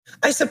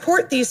I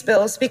support these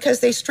bills because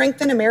they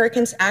strengthen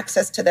Americans'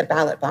 access to the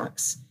ballot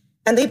box,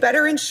 and they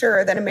better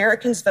ensure that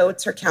Americans'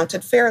 votes are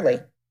counted fairly.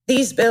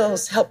 These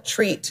bills help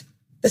treat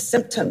the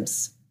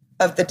symptoms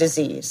of the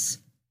disease,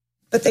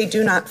 but they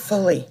do not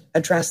fully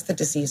address the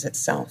disease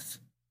itself.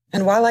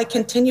 And while I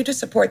continue to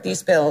support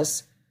these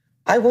bills,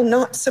 I will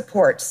not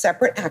support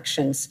separate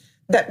actions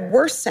that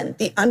worsen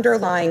the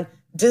underlying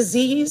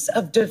disease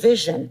of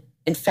division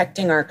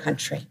infecting our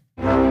country.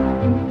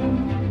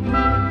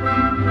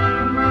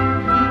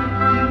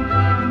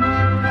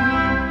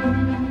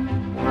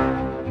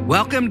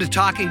 Welcome to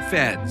Talking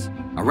Feds,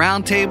 a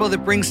roundtable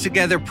that brings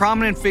together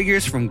prominent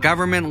figures from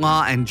government,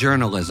 law, and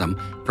journalism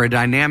for a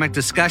dynamic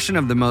discussion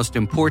of the most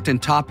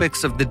important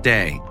topics of the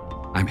day.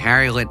 I'm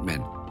Harry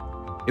Littman.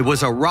 It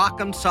was a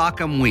rock'em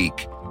sock'em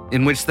week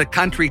in which the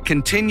country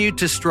continued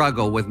to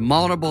struggle with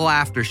multiple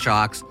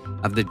aftershocks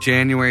of the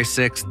January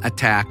 6th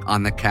attack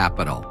on the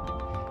Capitol.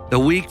 The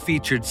week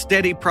featured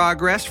steady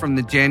progress from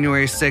the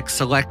January 6th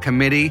Select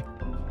Committee,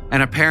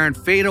 an apparent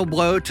fatal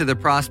blow to the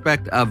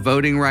prospect of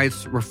voting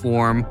rights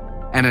reform,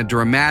 and a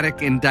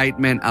dramatic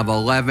indictment of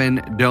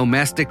 11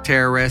 domestic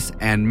terrorists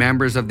and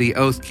members of the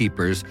Oath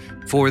Keepers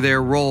for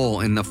their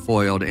role in the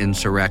foiled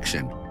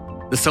insurrection.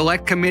 The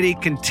Select Committee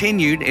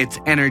continued its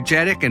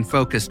energetic and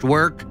focused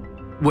work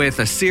with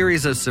a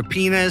series of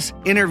subpoenas,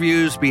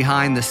 interviews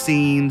behind the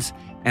scenes,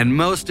 and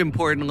most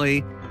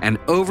importantly, an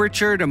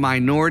overture to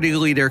Minority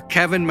Leader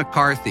Kevin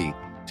McCarthy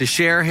to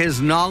share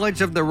his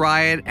knowledge of the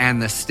riot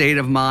and the state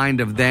of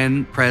mind of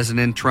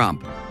then-President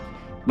Trump.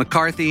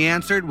 McCarthy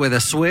answered with a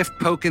swift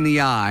poke in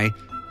the eye,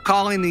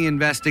 calling the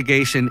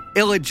investigation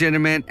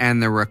illegitimate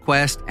and the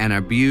request an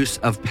abuse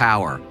of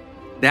power.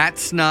 That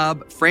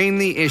snub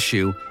framed the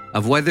issue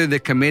of whether the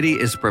committee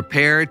is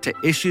prepared to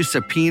issue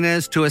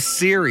subpoenas to a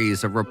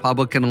series of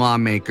Republican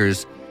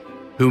lawmakers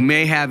who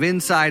may have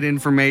inside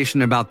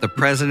information about the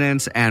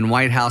president's and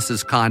White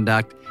House's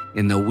conduct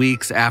in the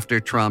weeks after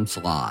Trump's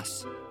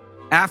loss.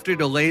 After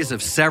delays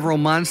of several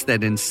months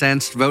that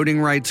incensed voting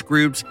rights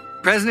groups,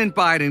 President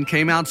Biden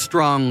came out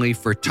strongly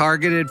for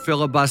targeted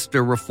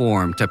filibuster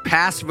reform to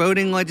pass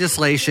voting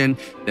legislation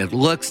that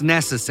looks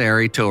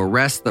necessary to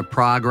arrest the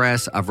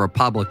progress of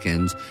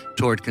Republicans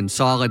toward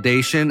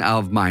consolidation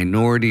of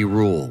minority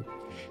rule.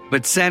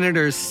 But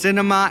Senators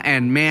Sinema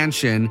and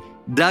Manchin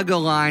dug a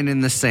line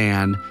in the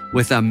sand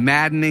with a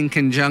maddening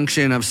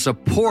conjunction of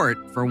support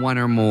for one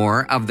or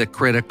more of the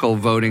critical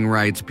voting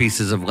rights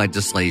pieces of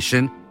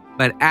legislation,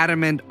 but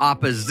adamant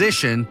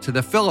opposition to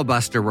the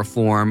filibuster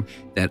reform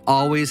that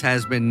always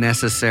has been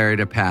necessary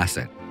to pass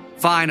it.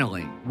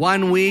 Finally,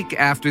 1 week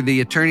after the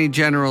Attorney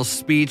General's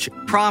speech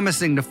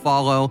promising to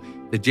follow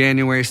the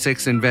January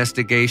 6th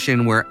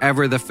investigation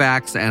wherever the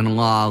facts and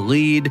law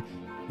lead,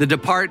 the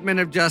Department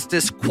of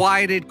Justice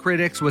quieted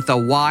critics with a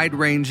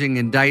wide-ranging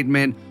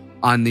indictment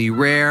on the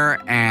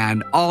rare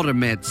and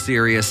ultimate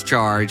serious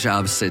charge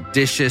of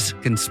seditious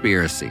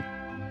conspiracy.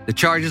 The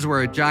charges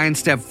were a giant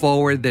step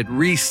forward that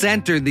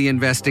recentered the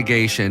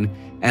investigation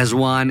as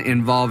one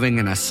involving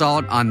an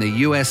assault on the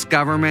U.S.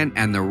 government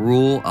and the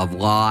rule of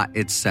law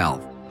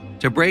itself.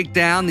 To break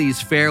down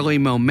these fairly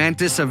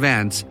momentous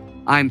events,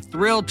 I'm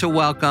thrilled to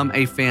welcome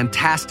a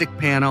fantastic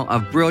panel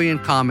of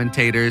brilliant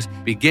commentators,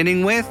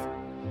 beginning with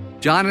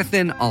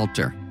Jonathan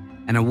Alter,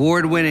 an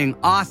award-winning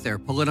author,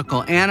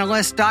 political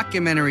analyst,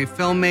 documentary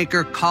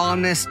filmmaker,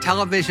 columnist,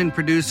 television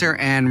producer,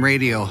 and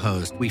radio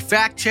host. We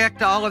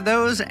fact-checked all of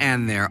those,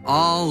 and they're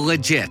all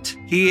legit.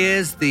 He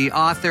is the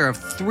author of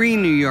 3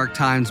 New York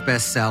Times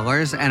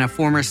bestsellers and a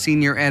former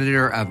senior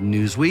editor of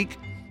Newsweek.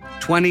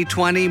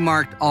 2020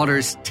 marked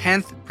Alter's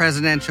 10th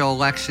presidential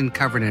election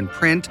covered in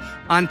print,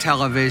 on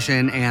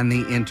television, and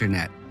the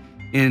internet.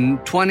 In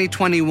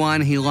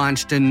 2021, he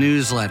launched a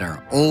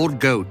newsletter, Old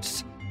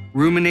Goats,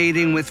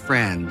 Ruminating with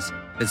Friends,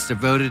 that's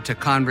devoted to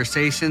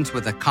conversations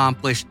with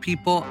accomplished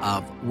people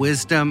of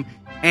wisdom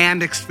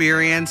and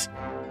experience.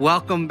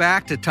 Welcome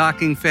back to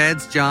Talking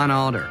Feds, John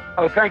Alder.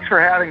 Oh, thanks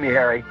for having me,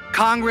 Harry.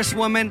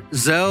 Congresswoman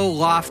Zoe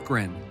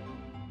Lofgren.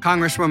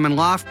 Congresswoman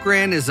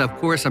Lofgren is, of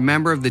course, a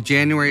member of the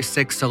January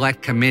 6th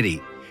Select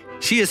Committee.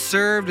 She has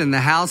served in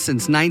the House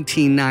since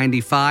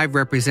 1995,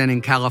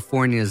 representing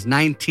California's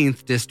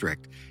 19th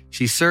District.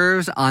 She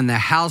serves on the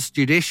House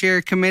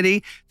Judiciary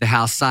Committee, the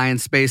House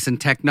Science, Space, and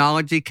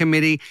Technology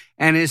Committee,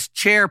 and is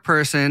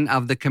chairperson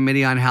of the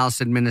Committee on House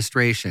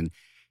Administration.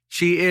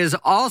 She is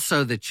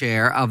also the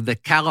chair of the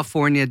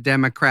California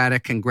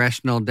Democratic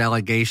Congressional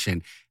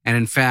Delegation, and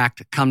in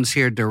fact, comes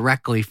here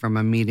directly from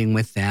a meeting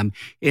with them.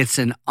 It's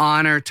an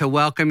honor to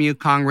welcome you,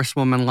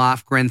 Congresswoman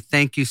Lofgren.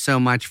 Thank you so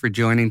much for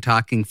joining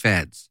Talking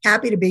Feds.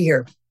 Happy to be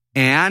here.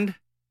 And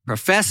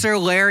Professor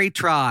Larry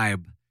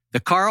Tribe, the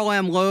Carl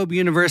M. Loeb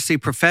University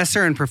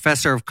professor and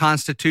professor of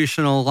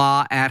constitutional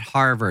law at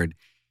Harvard.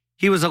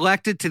 He was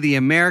elected to the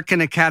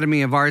American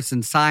Academy of Arts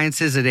and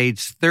Sciences at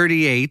age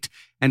 38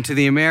 and to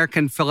the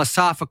American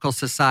Philosophical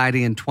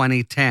Society in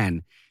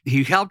 2010.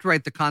 He helped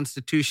write the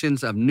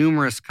constitutions of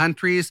numerous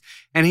countries,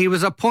 and he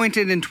was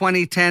appointed in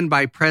 2010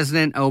 by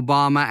President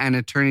Obama and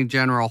Attorney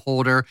General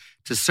Holder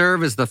to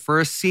serve as the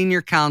first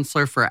senior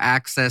counselor for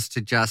access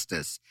to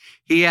justice.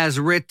 He has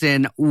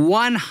written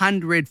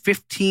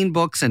 115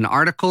 books and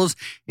articles,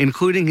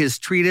 including his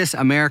treatise,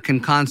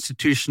 American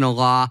Constitutional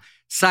Law,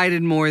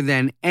 cited more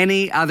than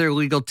any other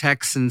legal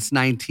text since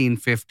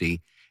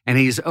 1950. And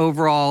he's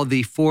overall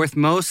the fourth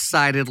most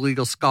cited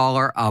legal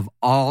scholar of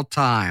all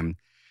time.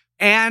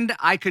 And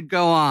I could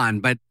go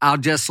on, but I'll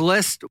just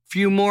list a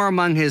few more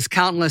among his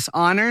countless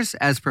honors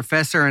as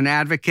professor and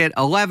advocate,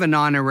 11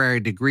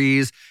 honorary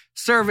degrees,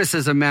 service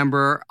as a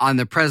member on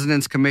the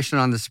President's Commission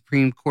on the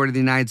Supreme Court of the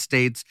United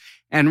States,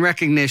 and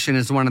recognition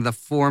as one of the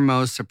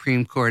foremost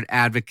Supreme Court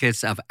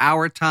advocates of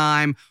our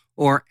time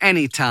or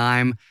any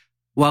time.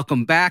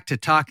 Welcome back to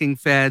Talking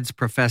Feds,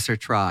 Professor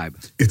Tribe.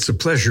 It's a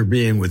pleasure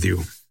being with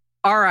you.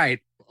 All right.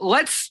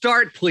 Let's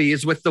start,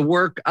 please, with the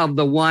work of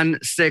the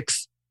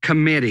 1-6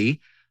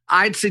 committee.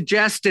 I'd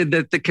suggested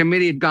that the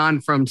committee had gone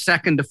from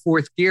second to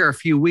fourth gear a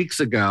few weeks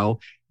ago.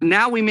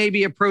 Now we may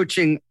be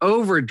approaching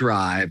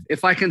overdrive.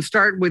 If I can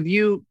start with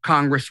you,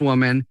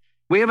 Congresswoman,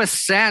 we have a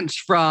sense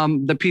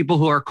from the people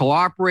who are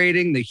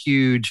cooperating, the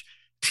huge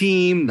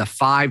team, the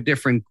 5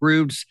 different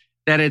groups,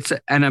 that it's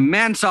an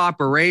immense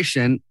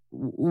operation.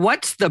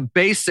 What's the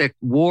basic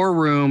war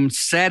room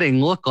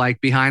setting look like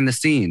behind the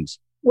scenes?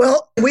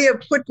 Well, we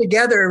have put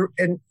together,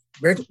 and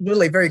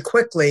really very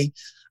quickly,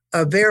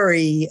 a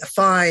very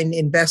fine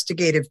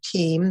investigative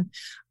team.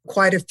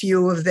 Quite a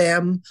few of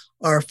them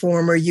are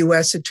former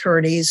U.S.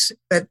 attorneys,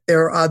 but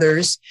there are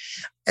others.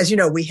 As you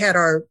know, we had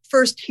our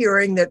first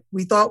hearing that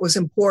we thought was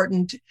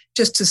important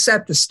just to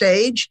set the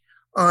stage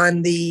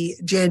on the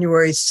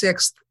January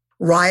 6th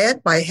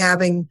riot by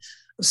having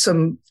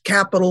some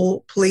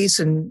Capitol Police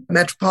and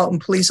Metropolitan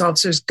Police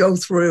officers go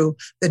through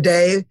the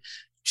day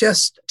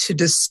just to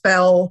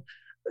dispel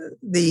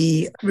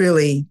the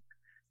really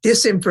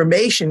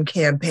disinformation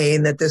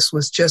campaign that this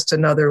was just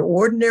another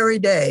ordinary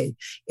day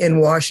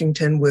in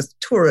Washington with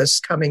tourists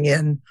coming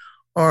in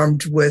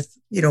armed with,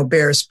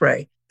 bear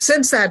spray.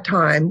 Since that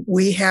time,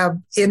 we have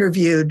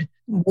interviewed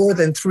more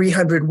than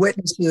 300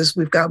 witnesses.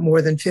 We've got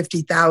more than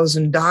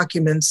 50,000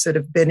 documents that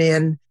have been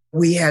in.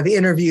 We have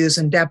interviews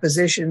and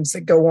depositions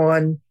that go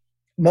on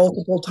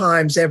multiple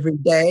times every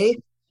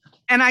day.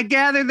 And I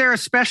gather there are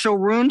special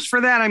rooms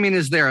for that. I mean,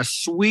 is there a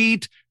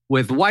suite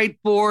with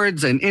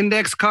whiteboards and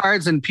index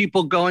cards and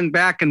people going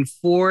back and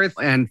forth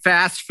and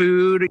fast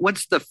food?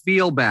 What's the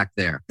feel back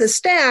there? The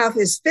staff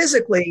is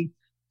physically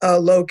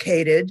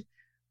located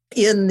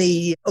in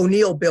the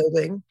O'Neill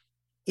building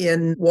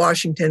in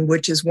Washington,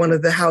 which is one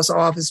of the House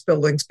office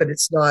buildings, but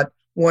it's not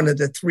one of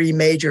the 3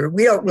 major.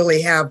 We don't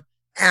really have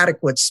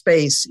adequate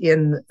space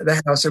in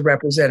the House of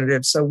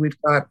Representatives, so we've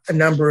got a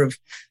number of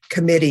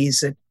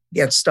committees that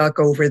get stuck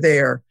over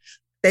there.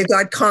 They've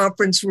got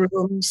conference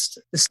rooms.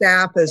 The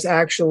staff has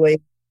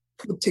actually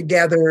put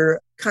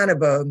together kind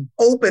of an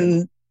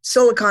open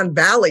Silicon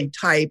Valley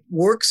type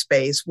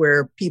workspace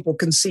where people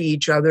can see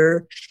each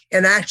other.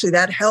 And actually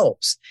that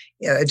helps,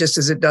 just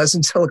as it does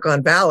in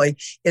Silicon Valley,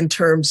 in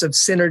terms of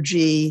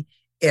synergy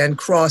and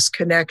cross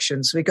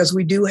connections, because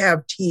we do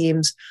have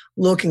teams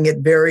looking at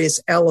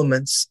various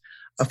elements.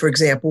 For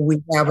example,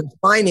 we have a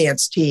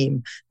finance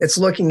team that's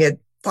looking at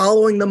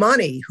following the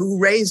money, who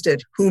raised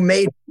it, who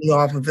made money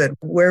off of it,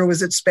 where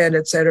was it spent,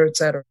 et cetera, et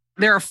cetera.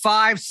 There are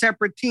 5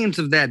 separate teams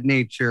of that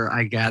nature,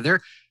 I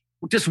gather.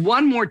 Just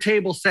one more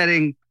table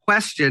setting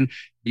question.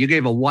 You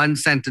gave a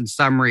 1-sentence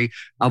summary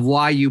of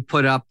why you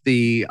put up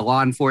the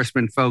law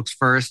enforcement folks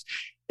first.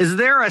 Is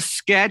there a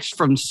sketch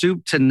from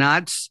soup to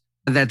nuts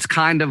that's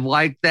kind of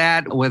like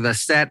that, with a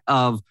set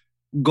of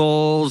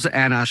goals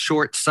and a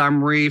short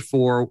summary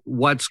for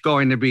what's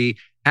going to be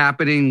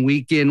happening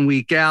week in,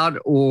 week out?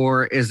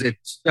 Or is it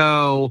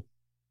so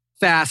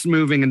fast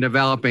moving and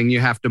developing you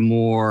have to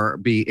more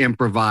be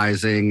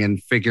improvising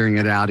and figuring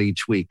it out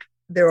each week?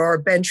 There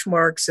are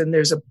benchmarks and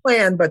there's a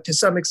plan, but to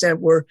some extent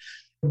we're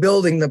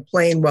building the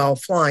plane while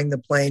flying the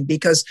plane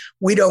because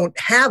we don't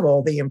have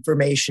all the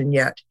information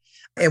yet.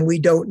 And we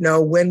don't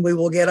know when we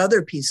will get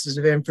other pieces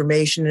of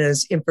information. And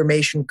as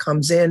information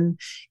comes in,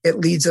 it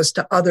leads us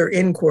to other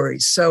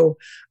inquiries. So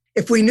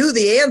if we knew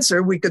the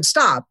answer, we could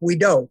stop. We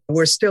don't.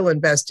 We're still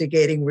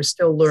investigating. We're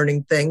still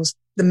learning things.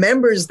 The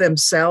members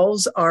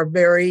themselves are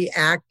very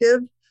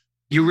active.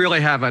 You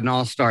really have an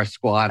all-star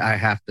squad, I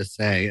have to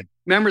say.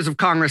 Members of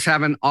Congress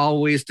haven't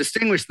always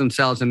distinguished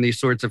themselves in these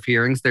sorts of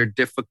hearings. They're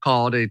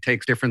difficult. It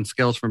takes different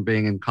skills from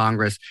being in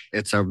Congress.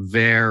 It's a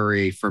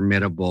very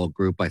formidable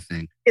group, I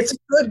think. It's a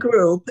good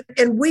group.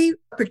 And we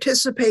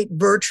participate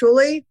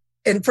virtually.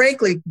 And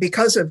frankly,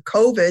 because of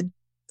COVID,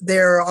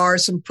 there are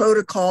some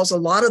protocols. A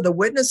lot of the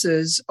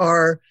witnesses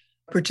are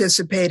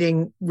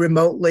participating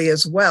remotely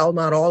as well,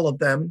 not all of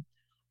them.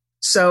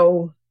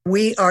 So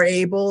we are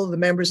able, the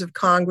members of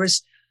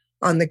Congress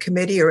on the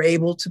committee are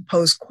able to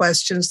pose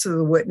questions to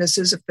the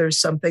witnesses if there's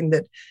something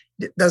that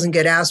doesn't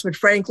get asked. But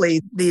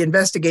frankly, the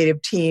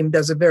investigative team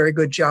does a very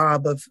good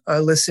job of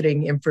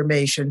eliciting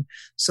information.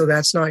 So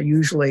that's not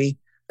usually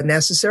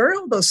necessary,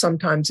 although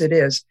sometimes it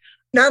is.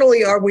 Not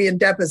only are we in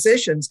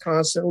depositions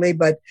constantly,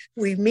 but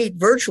we meet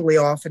virtually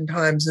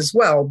oftentimes as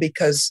well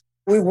because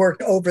we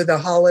work over the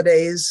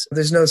holidays.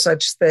 There's no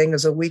such thing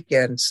as a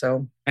weekend.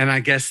 And I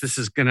guess this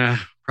is going to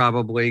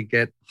probably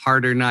get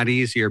harder, not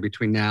easier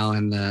between now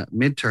and the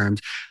midterms.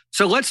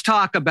 So let's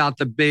talk about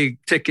the big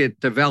ticket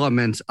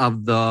developments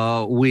of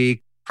the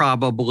week.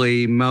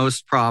 Probably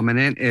most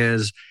prominent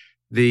is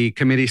the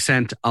committee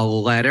sent a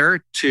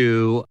letter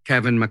to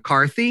Kevin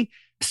McCarthy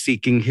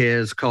seeking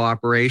his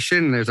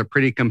cooperation. There's a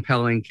pretty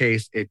compelling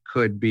case it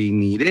could be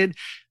needed.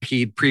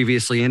 He'd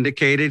previously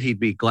indicated he'd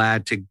be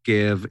glad to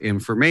give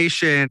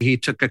information. He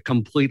took a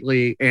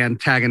completely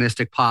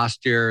antagonistic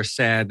posture,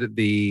 said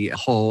the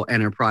whole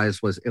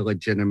enterprise was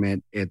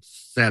illegitimate,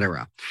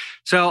 etc.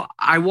 So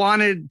I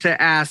wanted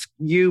to ask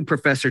you,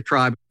 Professor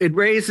Traub, it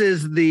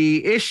raises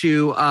the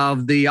issue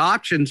of the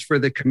options for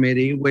the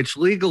committee, which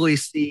legally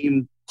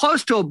seem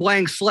close to a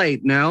blank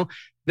slate, no?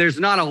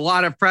 There's not a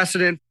lot of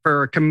precedent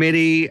for a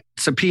committee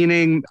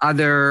subpoenaing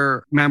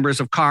other members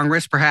of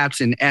Congress, perhaps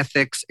in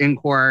ethics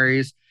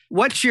inquiries.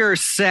 What's your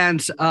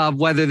sense of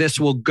whether this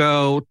will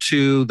go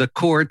to the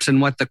courts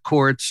and what the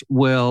courts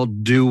will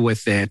do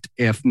with it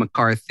if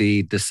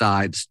McCarthy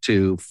decides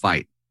to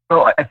fight?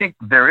 Well, I think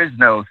there is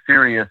no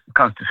serious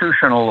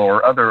constitutional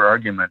or other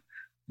argument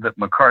that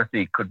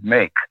McCarthy could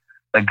make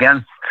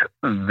against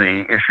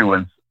the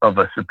issuance of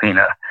a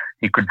subpoena.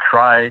 He could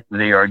try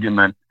the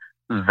argument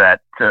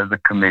that the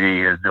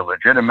committee is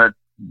illegitimate.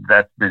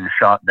 That's been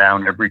shot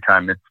down every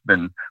time it's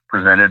been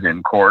presented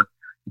in court.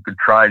 He could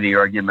try the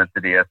argument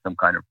that he has some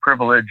kind of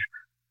privilege.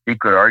 He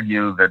could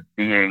argue that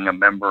being a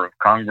member of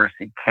Congress,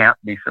 he can't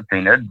be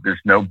subpoenaed.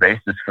 There's no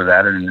basis for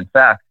that. And in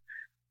fact,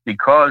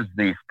 because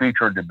the speech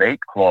or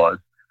debate clause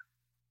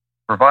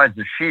provides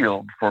a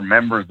shield for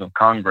members of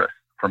Congress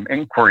from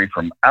inquiry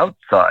from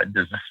outside,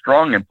 there's a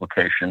strong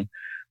implication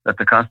that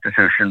the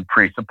Constitution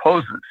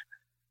presupposes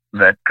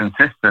that,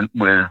 consistent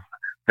with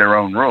their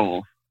own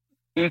rules,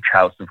 each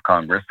House of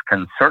Congress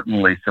can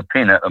certainly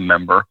subpoena a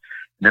member.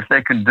 And if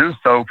they can do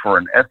so for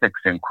an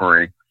ethics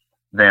inquiry,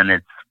 then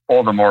it's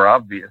all the more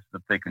obvious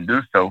that they can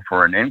do so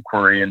for an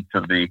inquiry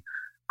into the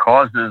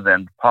causes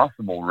and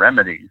possible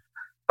remedies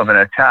of an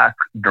attack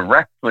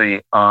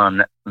directly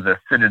on the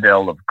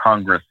citadel of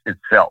Congress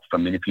itself. I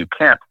mean, if you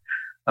can't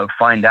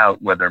find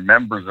out whether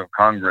members of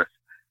Congress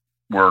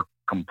were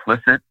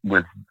complicit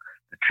with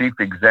the chief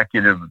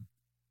executive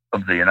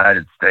of the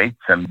United States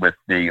and with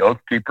the Oath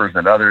Keepers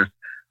and others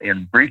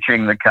in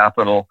breaching the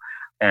Capitol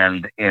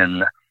and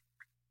in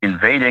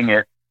invading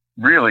it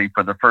really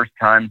for the first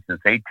time since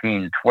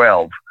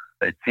 1812,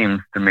 it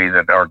seems to me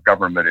that our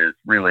government is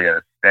really at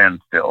a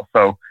standstill.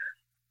 So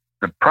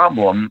the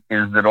problem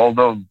is that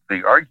although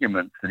the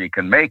arguments that he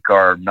can make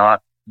are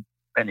not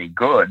any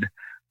good,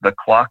 the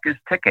clock is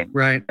ticking.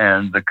 Right.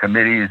 And the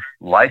committee's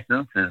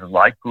license is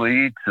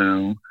likely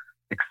to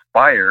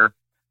expire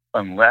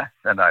unless,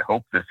 and I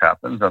hope this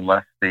happens,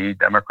 unless the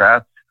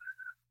Democrats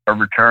are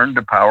returned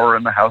to power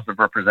in the House of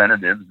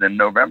Representatives in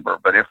November.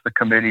 But if the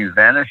committee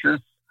vanishes,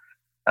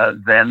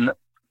 then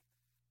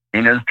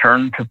Tina's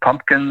turned to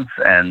pumpkins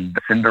and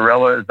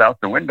Cinderella is out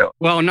the window.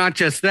 Well, not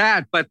just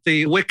that, but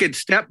the wicked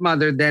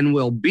stepmother then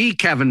will be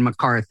Kevin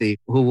McCarthy,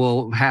 who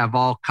will have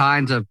all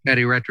kinds of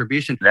petty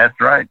retribution. That's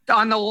right.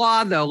 On the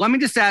law, though, let me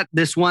just add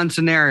this one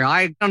scenario.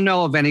 I don't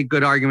know of any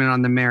good argument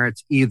on the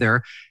merits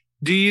either.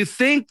 Do you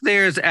think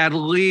there's at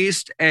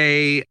least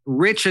a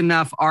rich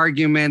enough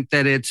argument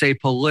that it's a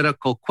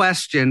political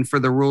question for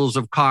the rules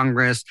of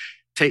Congress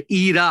to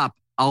eat up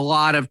a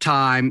lot of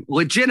time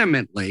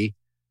legitimately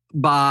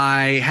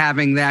by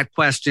having that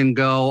question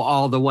go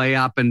all the way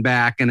up and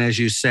back? And as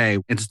you say,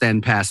 it's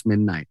then past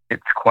midnight.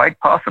 It's quite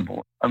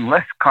possible.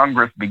 Unless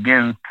Congress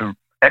begins to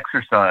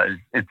exercise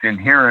its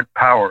inherent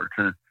power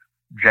to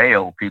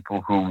jail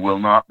people who will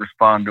not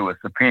respond to a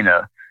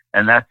subpoena,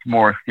 and that's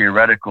more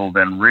theoretical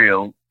than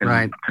real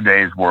in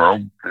today's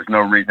world. There's no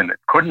reason it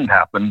couldn't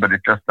happen, but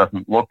it just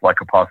doesn't look like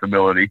a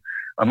possibility.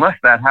 Unless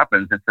that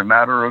happens, it's a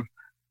matter of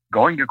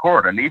going to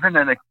court. And even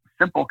in a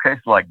simple case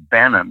like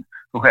Bannon,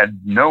 who had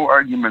no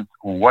arguments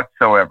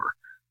whatsoever,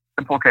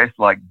 simple case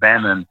like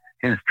Bannon,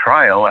 his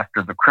trial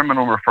after the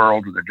criminal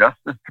referral to the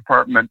Justice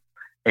Department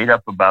ate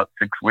up about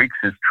 6 weeks.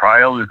 His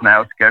trial is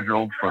now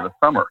scheduled for the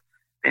summer.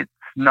 It's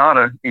not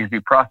an easy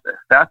process.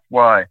 That's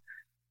why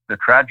the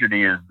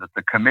tragedy is that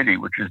the committee,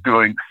 which is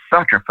doing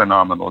such a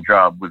phenomenal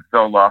job with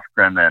Zoe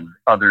Lofgren and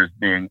others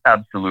being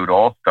absolute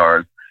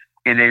all-stars,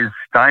 it is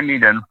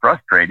stymied and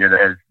frustrated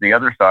as the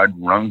other side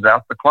runs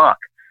out the clock.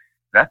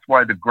 That's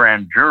why the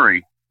grand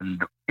jury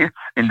and its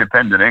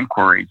independent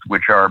inquiries,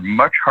 which are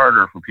much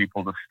harder for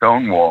people to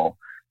stonewall,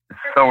 is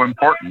so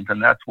important.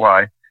 And that's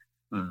why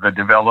the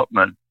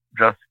development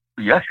just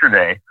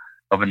yesterday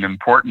of an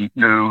important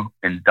new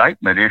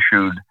indictment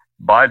issued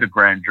by the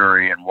grand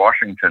jury in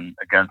Washington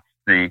against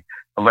the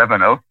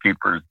 11 Oath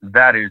Keepers,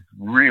 that is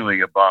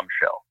really a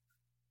bombshell.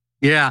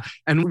 Yeah,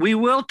 and we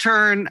will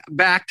turn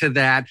back to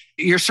that.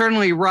 You're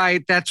certainly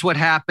right. That's what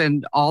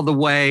happened all the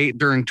way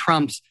during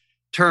Trump's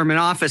term in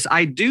office.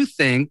 I do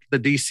think the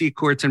DC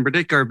courts in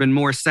particular have been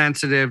more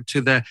sensitive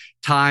to the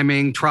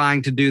timing,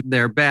 trying to do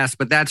their best,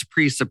 but that's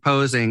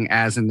presupposing,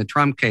 as in the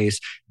Trump case,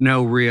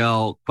 no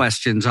real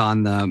questions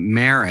on the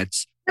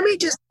merits. Let me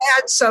just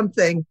add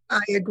something.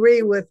 I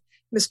agree with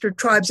Mr.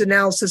 Tribe's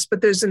analysis,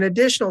 but there's an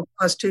additional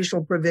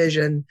constitutional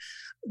provision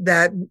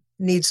that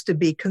needs to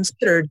be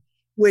considered,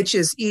 which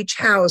is each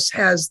house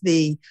has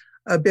the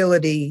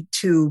ability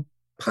to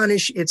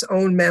punish its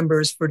own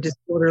members for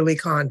disorderly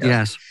conduct.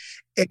 Yes.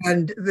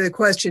 And the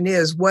question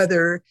is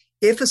whether,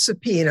 if a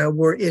subpoena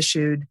were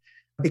issued,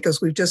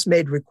 because we've just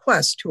made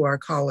requests to our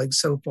colleagues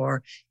so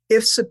far,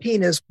 if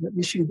subpoenas were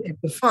issued and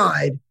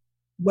defied,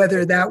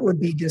 whether that would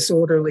be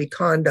disorderly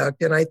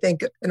conduct. And I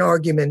think an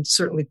argument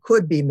certainly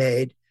could be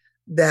made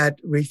that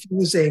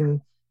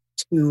refusing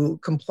to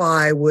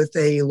comply with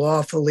a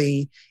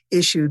lawfully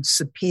issued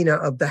subpoena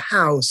of the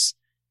House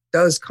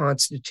does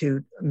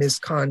constitute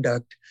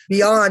misconduct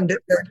beyond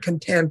that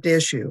contempt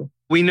issue.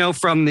 We know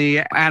from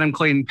the Adam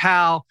Clayton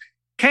Powell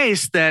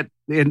case that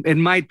it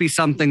might be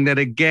something that,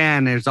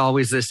 again, there's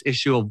always this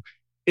issue of,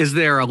 is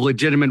there a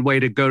legitimate way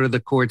to go to the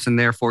courts and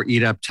therefore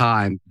eat up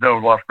time? Though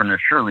Lofgren is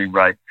surely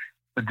right,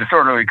 the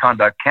disorderly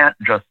conduct can't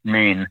just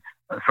mean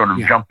sort of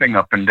jumping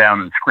up and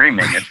down and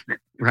screaming.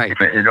 Right.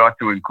 It ought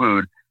to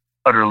include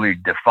utterly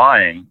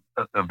defying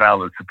a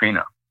valid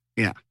subpoena.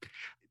 Yeah.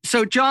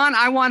 So, John,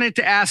 I wanted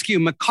to ask you,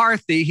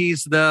 McCarthy,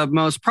 he's the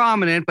most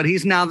prominent, but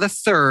he's now the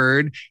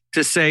third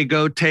to say,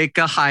 go take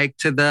a hike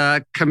to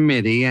the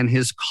committee, and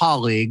his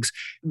colleagues.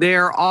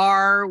 There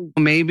are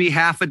maybe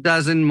half a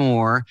dozen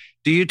more.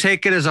 Do you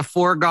take it as a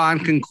foregone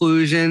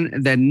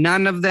conclusion that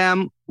none of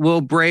them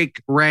will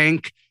break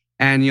rank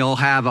and you'll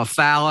have a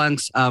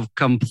phalanx of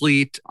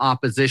complete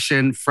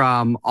opposition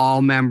from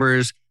all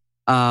members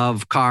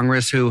of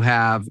Congress who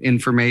have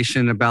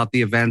information about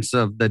the events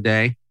of the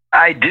day?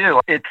 I do.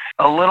 It's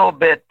a little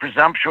bit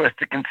presumptuous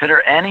to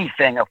consider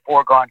anything a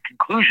foregone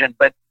conclusion,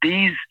 but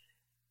these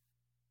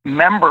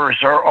members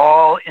are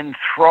all in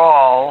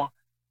thrall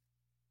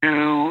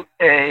to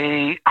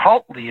a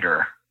cult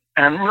leader.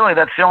 And really,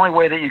 that's the only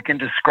way that you can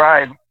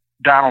describe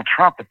Donald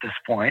Trump at this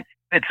point.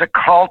 It's a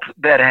cult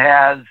that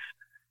has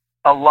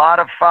a lot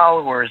of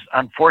followers,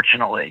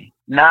 unfortunately.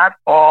 Not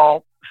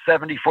all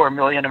 74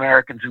 million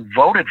Americans who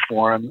voted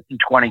for him in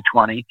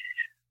 2020,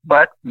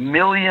 but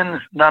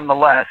millions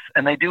nonetheless.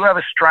 And they do have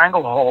a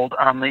stranglehold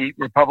on the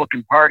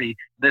Republican Party,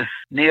 this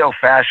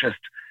neo-fascist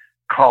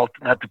cult,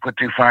 not to put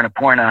too fine a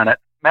point on it.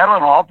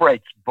 Madeleine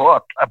Albright's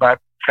book about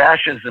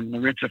fascism, the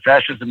roots of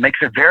fascism, makes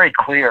it very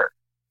clear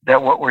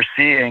that what we're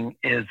seeing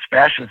is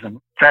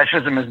fascism.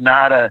 Fascism is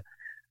not a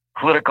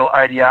political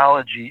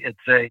ideology. It's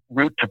a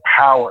route to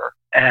power.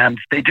 And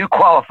they do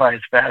qualify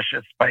as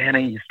fascists by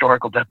any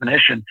historical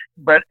definition.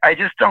 But I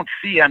just don't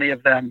see any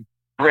of them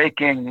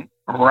breaking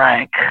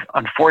rank,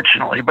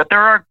 unfortunately. But there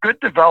are good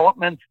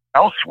developments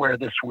elsewhere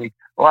this week.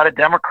 A lot of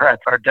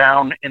Democrats are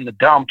down in the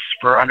dumps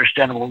for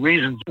understandable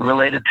reasons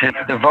related to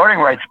the voting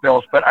rights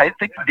bills. But I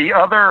think the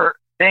other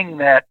thing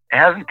that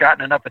hasn't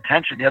gotten enough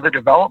attention, the other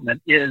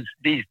development, is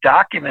these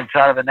documents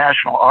out of the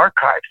National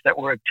Archives that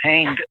were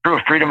obtained through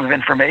a Freedom of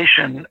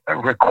Information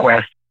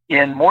request.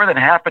 In more than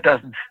half a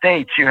dozen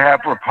states, you have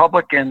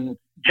Republican,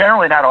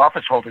 generally not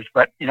office holders,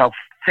 but,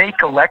 fake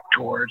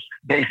electors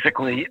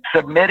basically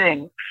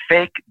submitting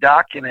fake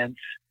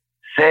documents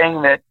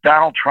saying that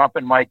Donald Trump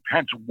and Mike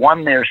Pence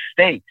won their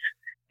states.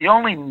 The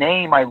only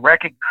name I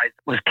recognized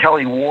was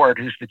Kelly Ward,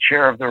 who's the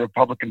chair of the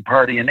Republican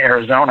Party in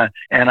Arizona,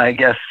 and I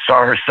guess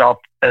saw herself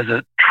as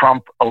a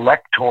Trump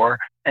elector.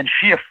 And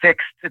she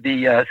affixed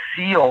the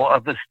seal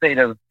of the state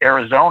of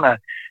Arizona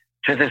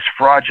to this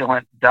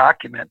fraudulent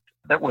document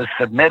that was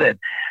submitted.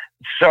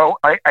 So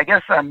I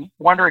guess I'm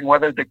wondering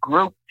whether the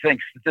group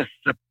thinks that this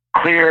is a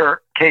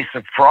clear case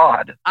of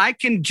fraud. I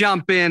can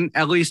jump in,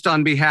 at least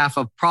on behalf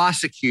of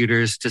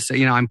prosecutors, to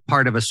say, I'm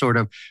part of a sort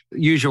of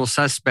usual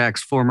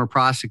suspects, former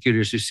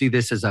prosecutors who see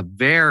this as a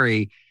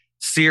very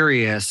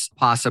serious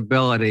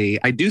possibility.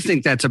 I do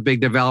think that's a big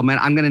development.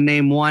 I'm going to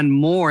name one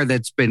more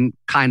that's been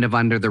kind of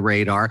under the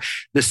radar.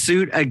 The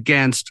suit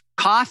against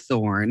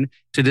Cawthorn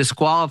to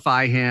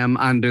disqualify him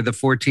under the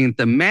 14th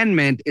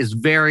Amendment is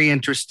very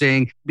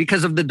interesting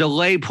because of the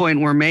delay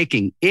point we're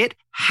making. It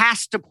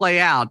has to play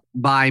out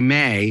by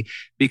May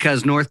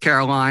because North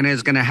Carolina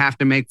is going to have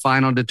to make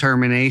final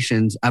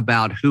determinations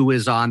about who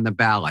is on the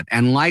ballot.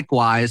 And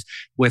likewise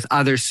with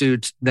other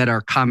suits that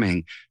are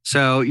coming.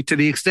 So to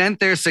the extent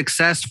they're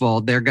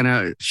successful, they're going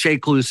to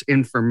shake loose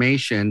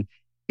information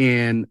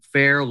in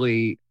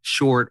fairly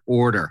short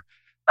order.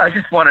 I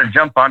just want to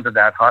jump onto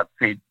that hot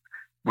seat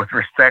with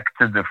respect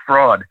to the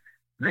fraud.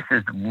 This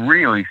is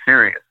really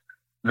serious.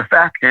 The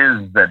fact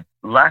is that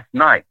last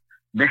night,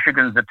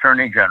 Michigan's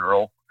Attorney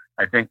General,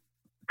 I think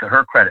to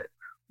her credit,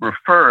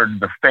 referred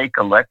the fake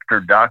elector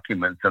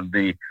documents of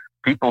the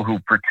people who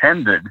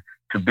pretended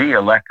to be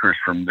electors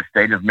from the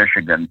state of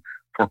Michigan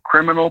for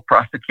criminal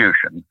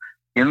prosecution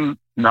in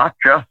not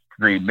just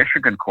the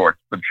Michigan courts,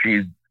 but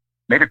she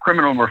made a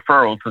criminal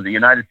referral to the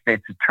United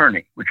States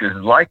Attorney, which is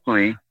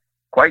likely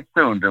quite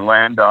soon to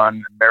land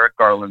on Merrick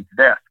Garland's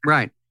desk.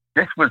 Right.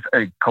 This was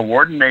a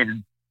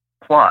coordinated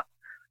plot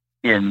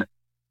in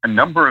a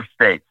number of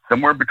states,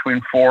 somewhere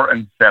between 4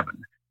 and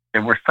 7.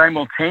 There were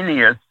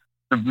simultaneous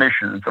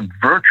submissions of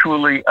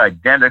virtually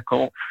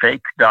identical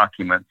fake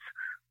documents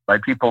by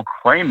people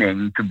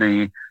claiming to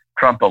be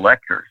Trump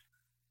electors.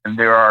 And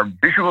there are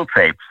visual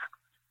tapes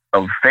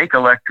of fake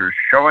electors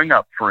showing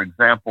up, for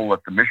example, at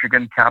the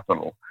Michigan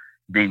Capitol,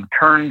 being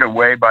turned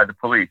away by the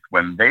police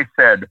when they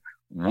said,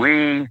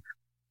 "We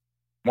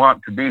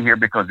want to be here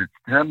because it's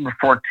December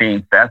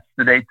 14th. That's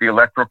the date the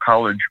Electoral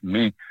College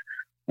meets.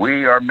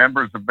 We are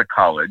members of the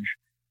college."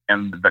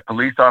 And the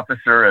police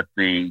officer at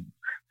the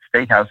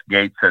State House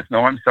gate says,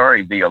 "No, I'm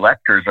sorry. The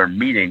electors are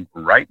meeting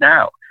right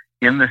now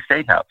in the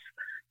State House."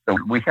 So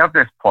we have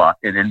this plot.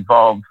 It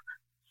involves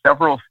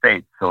several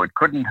states, so it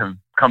couldn't have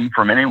come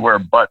from anywhere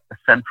but a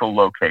central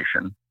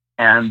location.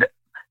 And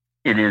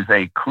it is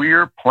a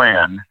clear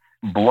plan,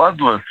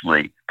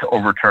 bloodlessly, to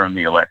overturn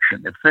the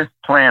election. If this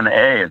plan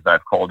A, as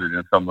I've called it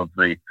in some of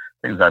the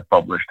things I've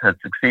published, had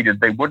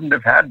succeeded, they wouldn't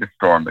have had to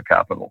storm the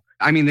Capitol.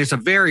 I mean, there's a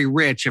very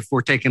rich, if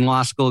we're taking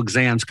law school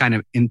exams, kind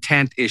of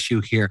intent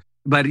issue here.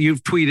 But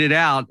you've tweeted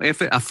out,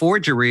 if a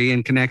forgery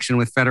in connection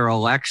with federal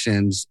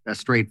elections, a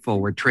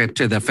straightforward trip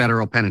to the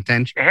federal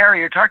penitentiary.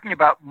 Harry, you're talking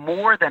about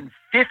more than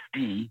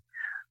 50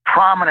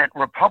 prominent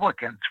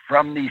Republicans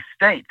from these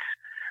states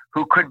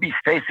who could be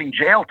facing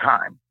jail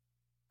time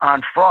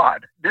on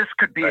fraud. This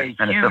could be a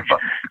huge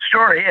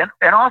story.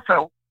 And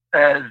also,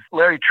 as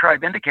Larry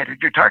Tribe indicated,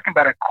 you're talking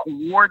about a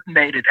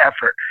coordinated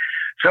effort.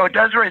 So it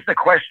does raise the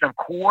question of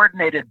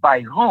coordinated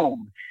by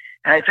whom.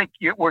 And I think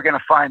we're going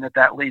to find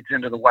that leads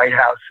into the White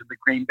House and the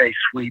Green Bay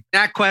sweep.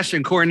 That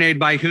question, coordinated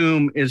by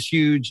whom, is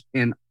huge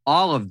in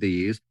all of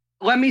these.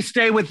 Let me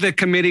stay with the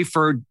committee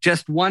for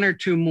just one or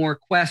two more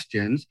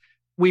questions.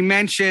 We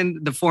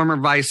mentioned the former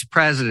vice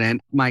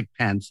president, Mike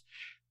Pence.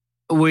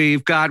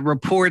 We've got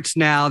reports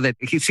now that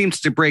he seems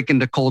to break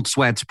into cold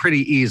sweats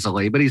pretty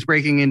easily, but he's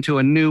breaking into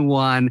a new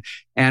one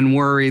and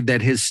worried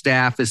that his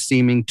staff is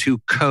seeming too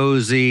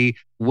cozy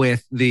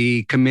with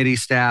the committee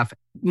staff.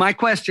 My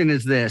question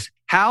is this: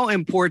 how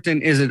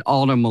important is it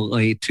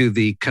ultimately to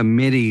the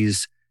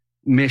committee's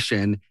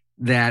mission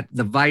that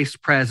the vice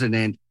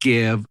president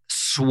give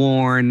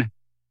sworn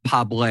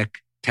public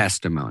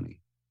testimony?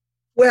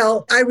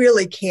 Well, I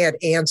really can't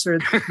answer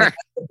that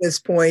at this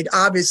point.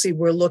 Obviously,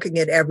 we're looking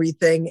at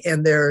everything,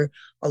 and there are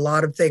a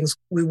lot of things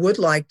we would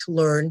like to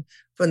learn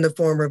from the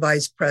former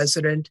vice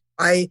president.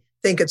 I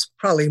think it's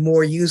probably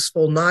more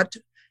useful not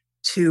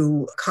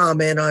to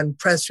comment on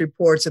press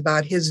reports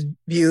about his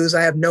views.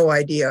 I have no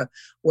idea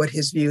what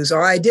his views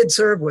are. I did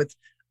serve with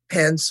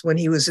Pence when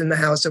he was in the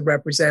House of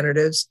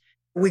Representatives.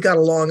 We got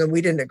along, and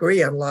we didn't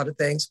agree on a lot of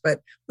things,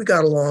 but we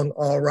got along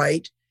all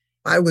right.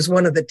 I was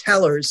one of the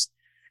tellers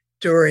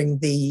during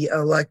the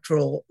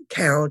electoral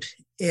count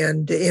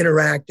and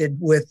interacted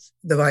with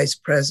the vice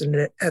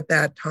president at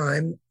that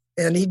time.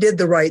 And he did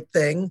the right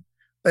thing,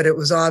 but it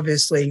was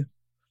obviously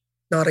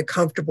not a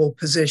comfortable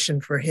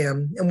position for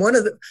him. And one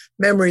of the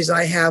memories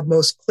I have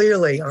most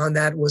clearly on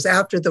that was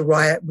after the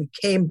riot, we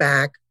came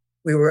back.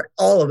 We were,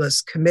 all of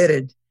us,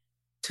 committed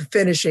to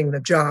finishing the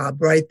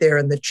job right there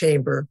in the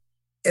chamber.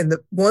 And the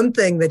one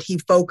thing that he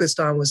focused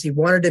on was he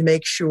wanted to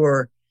make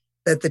sure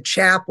that the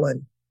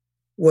chaplain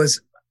was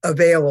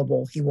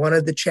available. He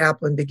wanted the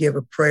chaplain to give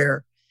a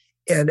prayer.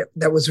 And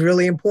that was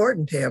really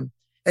important to him.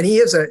 And he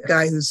is a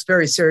guy who's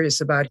very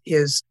serious about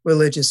his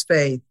religious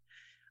faith.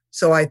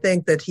 So I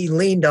think that he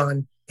leaned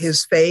on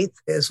his faith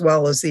as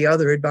well as the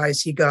other advice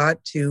he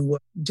got to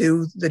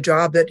do the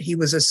job that he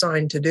was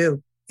assigned to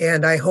do.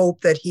 And I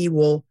hope that he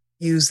will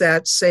use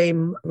that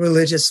same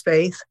religious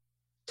faith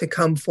to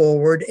come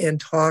forward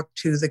and talk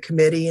to the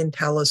committee and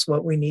tell us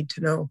what we need to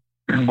know.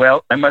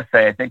 Well, I must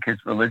say, I think his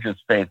religious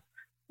faith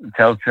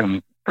tells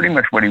him pretty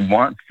much what he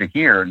wants to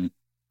hear in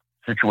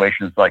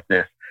situations like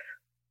this.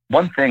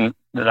 One thing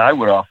that I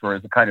would offer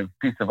as a kind of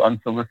piece of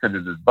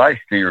unsolicited advice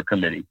to your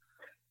committee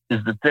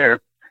is that there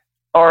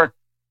are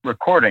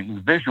recordings,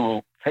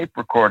 visual tape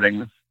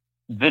recordings,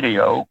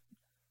 video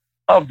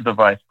of the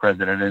vice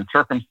president in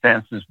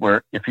circumstances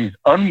where if he's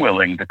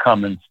unwilling to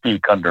come and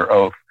speak under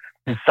oath,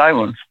 his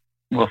silence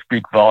will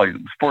speak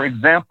volumes. For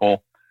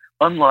example,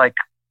 unlike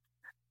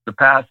the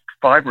past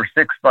 5 or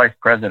 6 vice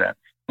presidents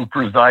who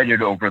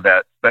presided over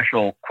that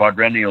special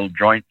quadrennial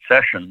joint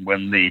session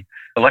when the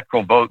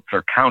electoral votes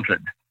are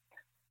counted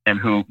and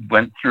who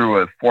went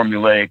through a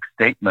formulaic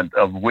statement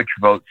of which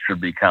votes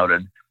should be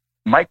counted,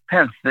 Mike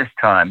Pence this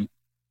time,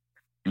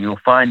 you'll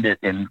find it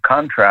in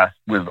contrast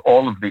with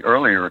all of the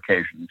earlier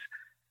occasions,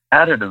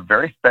 added a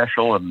very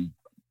special and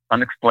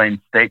unexplained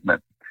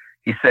statement.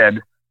 He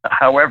said,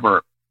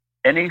 however,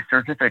 any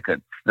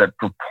certificates that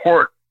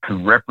purport to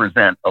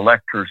represent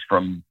electors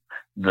from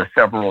the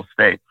several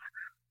states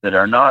that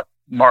are not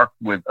marked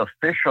with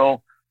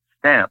official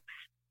stamps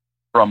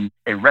from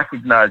a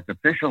recognized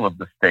official of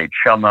the state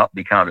shall not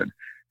be counted.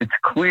 It's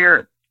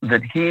clear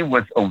that he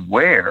was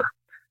aware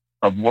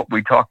of what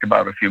we talked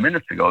about a few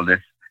minutes ago,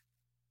 this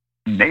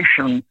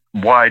nation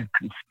wide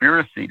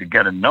conspiracy to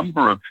get a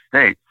number of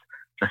states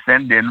to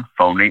send in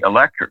phony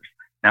electors.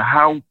 Now,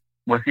 how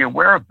was he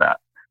aware of that?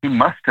 He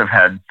must have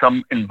had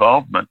some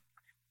involvement,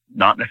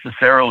 not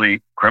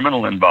necessarily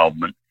criminal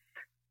involvement.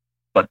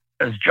 But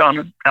as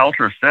John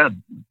Alter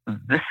said,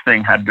 this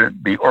thing had to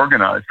be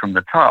organized from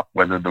the top,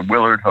 whether the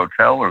Willard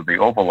Hotel or the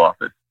Oval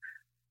Office.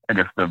 And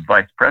if the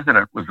vice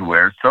president was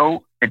aware,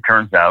 so it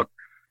turns out,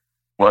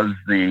 was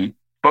the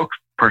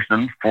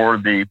spokesperson for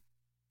the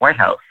White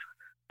House.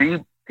 He,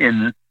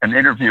 in an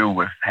interview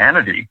with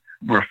Hannity,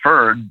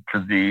 referred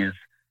to these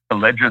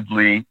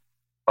allegedly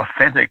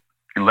authentic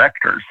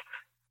electors.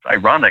 It's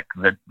ironic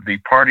that the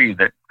party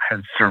that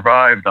has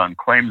survived on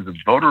claims of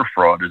voter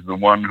fraud is the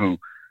one who,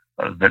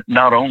 that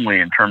not only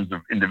in terms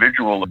of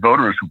individual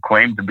voters who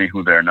claim to be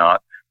who they're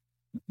not,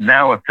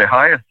 now at the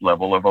highest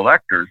level of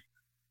electors,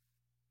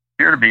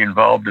 appear to be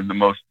involved in the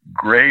most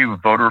grave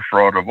voter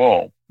fraud of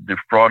all,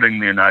 defrauding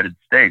the United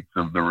States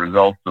of the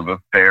results of a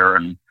fair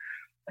and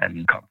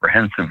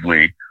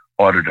comprehensively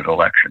audited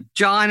election.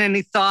 John,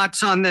 any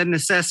thoughts on the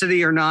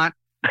necessity or not?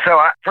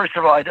 So, first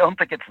of all, I don't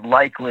think it's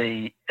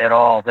likely at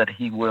all that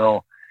he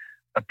will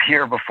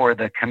appear before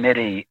the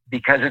committee,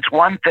 because it's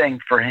one thing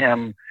for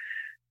him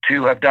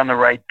to have done the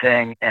right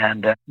thing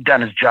and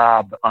done his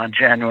job on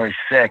January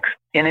 6th.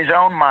 In his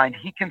own mind,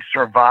 he can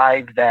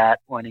survive that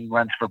when he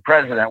runs for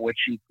president, which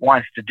he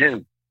wants to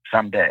do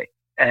someday.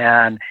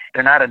 And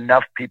there are not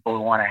enough people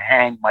who want to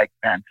hang Mike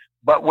Pence.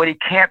 But what he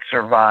can't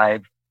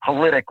survive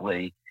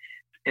politically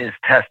is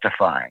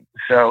testifying.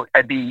 So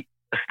I'd be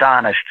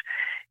astonished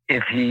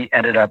if he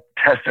ended up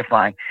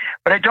testifying.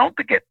 But I don't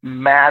think it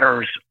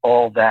matters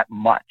all that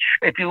much.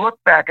 If you look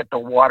back at the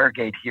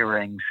Watergate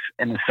hearings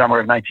in the summer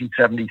of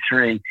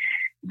 1973,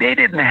 they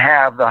didn't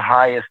have the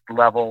highest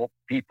level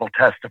people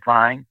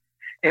testifying.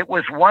 It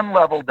was one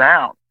level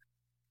down.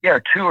 Yeah,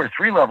 2 or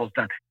 3 levels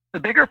down. The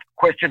bigger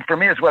question for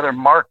me is whether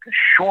Mark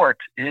Short,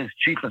 his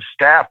chief of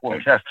staff, will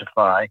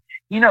testify.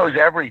 He knows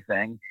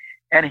everything.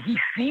 And he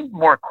seemed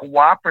more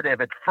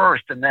cooperative at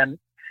first, and then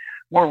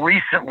more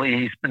recently,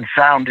 he's been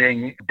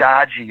sounding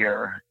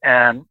dodgier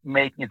and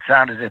making it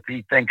sound as if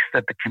he thinks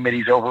that the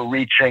committee's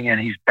overreaching and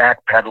he's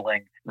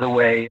backpedaling the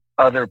way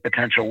other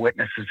potential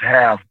witnesses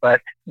have. But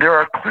there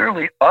are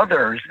clearly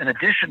others, in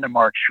addition to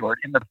Mark Short,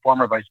 in the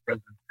former vice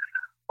president's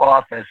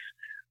office,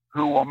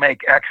 who will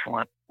make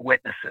excellent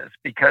witnesses,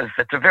 because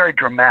it's a very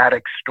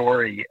dramatic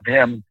story of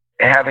him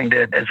having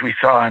to, as we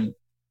saw on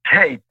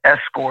tape,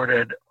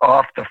 escorted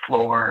off the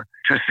floor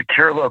to a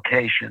secure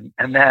location,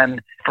 and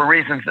then, for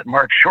reasons that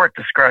Mark Short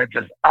describes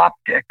as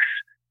optics,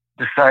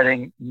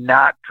 deciding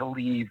not to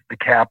leave the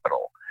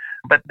Capitol.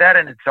 But that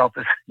in itself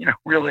is,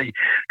 really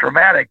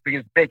dramatic,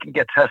 because they can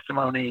get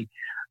testimony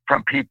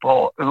from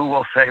people who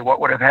will say what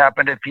would have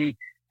happened if he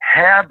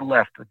had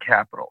left the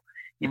Capitol.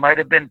 He might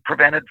have been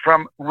prevented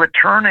from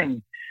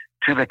returning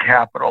to the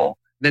Capitol.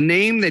 The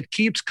name that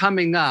keeps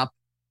coming up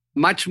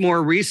much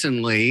more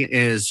recently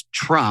is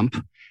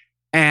Trump.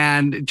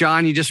 And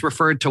John, you just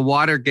referred to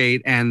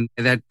Watergate, and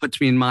that puts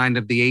me in mind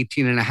of the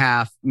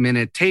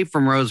 18.5-minute tape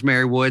from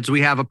Rosemary Woods. We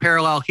have a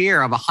parallel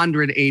here of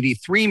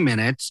 183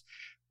 minutes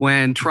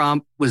when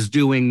Trump was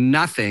doing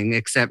nothing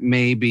except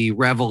maybe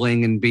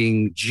reveling and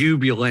being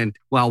jubilant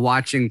while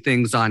watching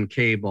things on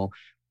cable.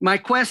 My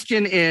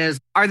question is,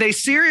 are they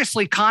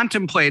seriously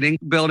contemplating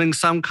building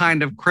some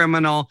kind of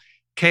criminal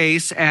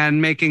case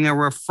and making a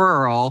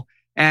referral?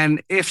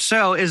 And if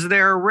so, is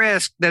there a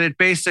risk that it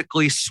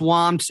basically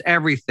swamps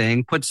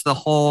everything, puts the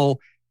whole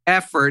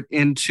effort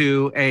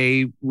into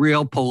a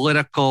real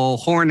political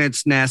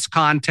hornet's nest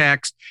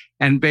context,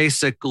 and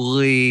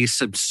basically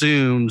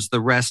subsumes the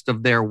rest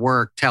of their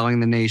work telling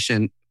the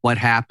nation what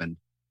happened?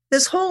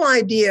 This whole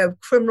idea of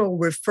criminal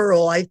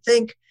referral, I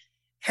think,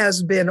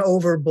 has been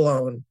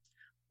overblown.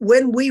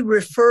 When we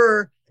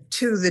refer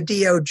to the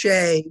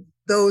DOJ,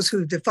 those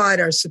who defied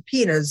our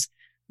subpoenas,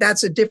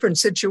 that's a different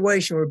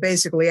situation. We're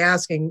basically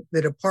asking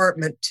the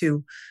department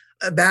to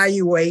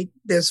evaluate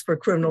this for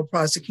criminal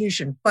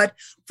prosecution. But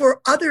for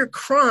other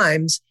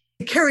crimes,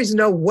 it carries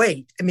no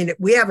weight. I mean,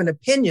 we have an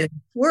opinion.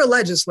 We're a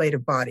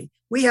legislative body.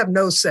 We have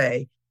no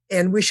say,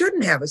 and we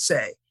shouldn't have a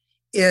say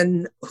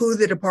in who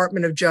the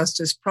Department of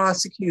Justice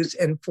prosecutes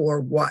and for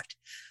what.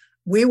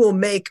 We will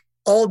make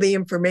all the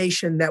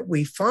information that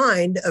we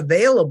find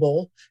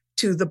available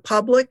to the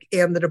public,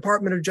 and the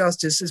Department of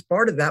Justice is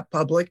part of that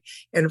public.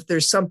 And if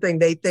there's something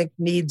they think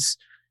needs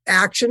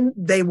action,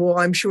 they will,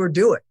 I'm sure,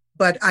 do it.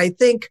 But I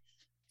think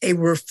a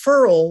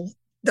referral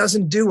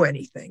doesn't do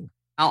anything.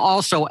 I'll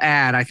also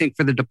add, I think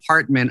for the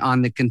department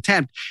on the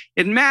contempt,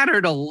 it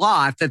mattered a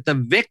lot that the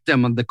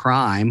victim of the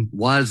crime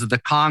was the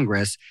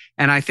Congress.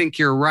 And I think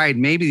you're right.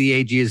 Maybe the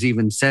AG has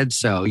even said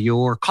so.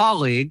 Your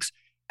colleagues,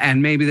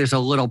 and maybe there's a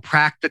little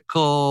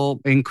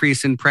practical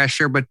increase in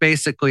pressure, but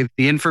basically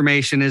the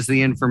information is,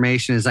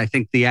 I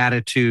think, the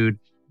attitude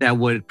that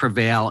would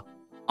prevail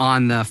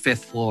on the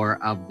 5th floor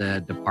of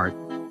the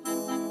department.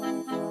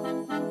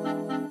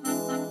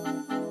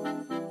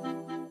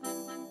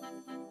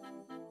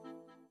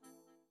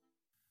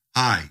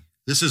 Hi,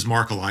 this is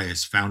Mark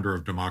Elias, founder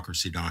of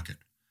Democracy Docket.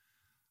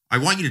 I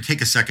want you to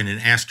take a second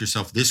and ask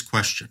yourself this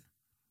question.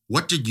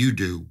 What did you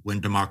do when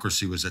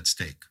democracy was at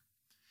stake?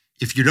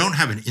 If you don't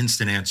have an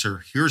instant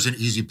answer, here's an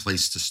easy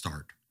place to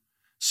start.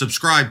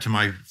 Subscribe to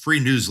my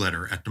free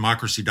newsletter at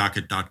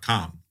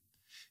democracydocket.com.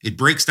 It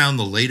breaks down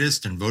the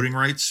latest in voting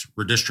rights,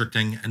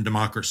 redistricting, and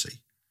democracy.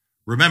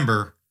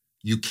 Remember,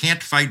 you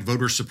can't fight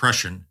voter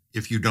suppression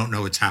if you don't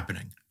know it's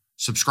happening.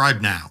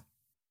 Subscribe now.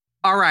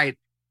 All right,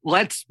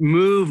 let's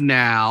move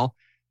now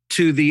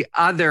to the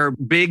other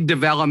big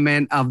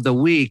development of the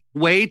week.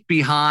 Wait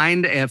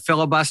behind a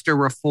filibuster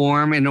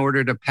reform in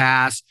order to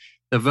pass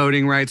the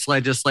voting rights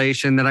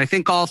legislation that I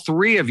think all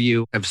three of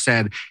you have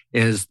said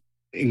is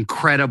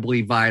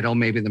incredibly vital,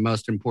 maybe the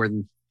most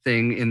important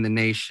thing in the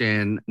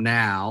nation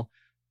now.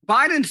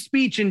 Biden's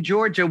speech in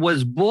Georgia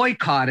was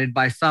boycotted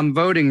by some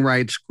voting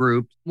rights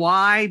groups.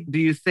 Why do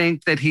you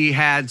think that he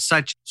had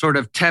such sort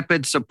of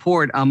tepid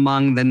support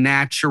among the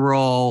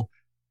natural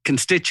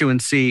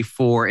constituency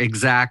for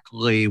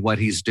exactly what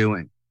he's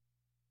doing?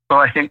 Well,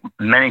 I think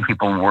many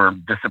people were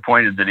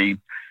disappointed that he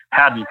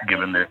hadn't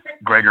given this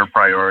greater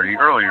priority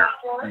earlier,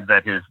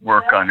 that his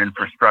work on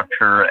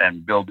infrastructure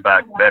and Build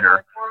Back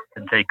Better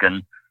had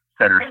taken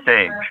center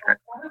stage,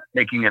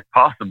 making it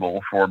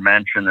possible for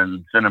Manchin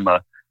and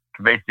Sinema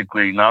to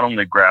basically not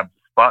only grab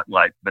the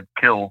spotlight, but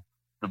kill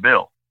the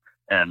bill.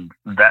 And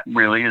that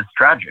really is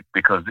tragic,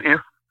 because if,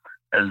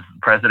 as the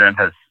president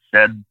has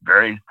said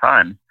various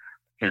times,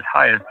 his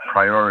highest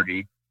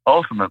priority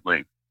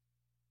ultimately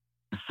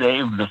to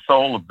save the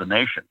soul of the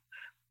nation,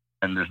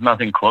 and there's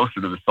nothing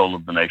closer to the soul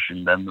of the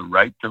nation than the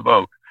right to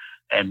vote.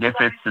 And if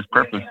it's his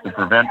purpose to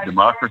prevent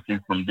democracy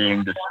from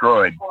being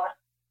destroyed,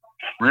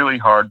 it's really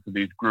hard for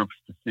these groups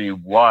to see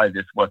why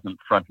this wasn't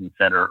front and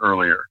center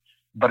earlier.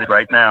 But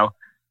right now,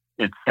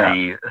 it's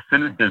the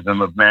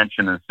cynicism of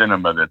Manchin and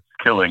Sinema that's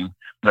killing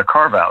the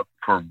carve-out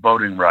for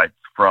voting rights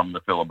from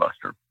the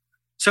filibuster.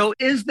 So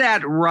is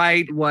that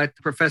right, what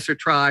Professor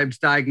Tribe's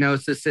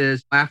diagnosis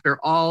is? After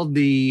all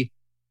the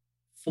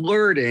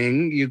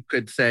flirting, you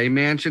could say,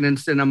 Manchin and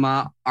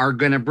Sinema are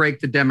going to break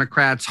the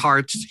Democrats'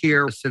 hearts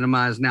here.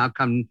 Sinema has now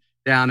come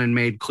down and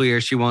made clear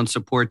she won't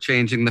support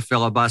changing the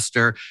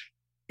filibuster.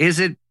 Is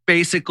it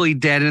basically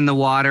dead in the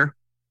water?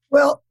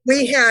 Well,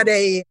 we had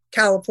a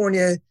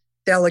California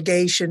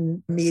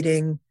delegation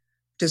meeting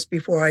just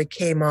before I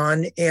came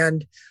on,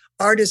 and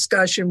our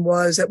discussion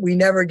was that we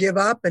never give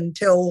up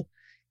until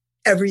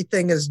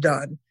everything is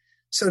done.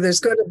 So there's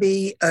going to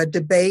be a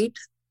debate.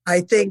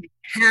 I think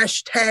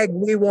hashtag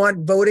we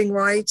want voting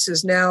rights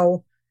is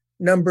now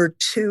number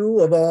 2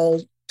 of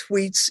all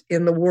tweets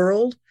in the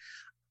world.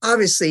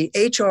 Obviously,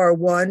 HR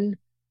 1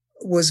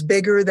 was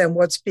bigger than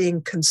what's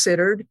being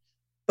considered,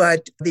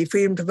 but the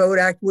Freedom to Vote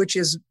Act, which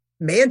is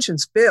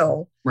Manchin's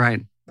bill,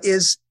 right,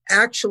 is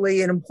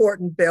actually an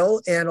important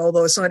bill. And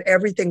although it's not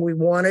everything we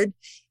wanted,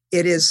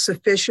 it is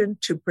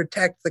sufficient to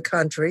protect the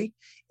country,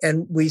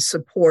 and we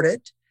support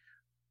it.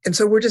 And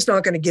so we're just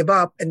not going to give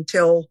up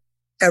until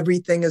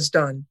everything is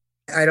done.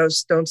 I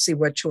don't see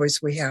what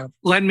choice we have.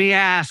 Let me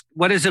ask,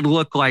 what does it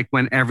look like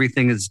when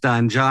everything is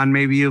done? John,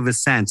 maybe you have a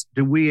sense.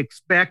 Do we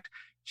expect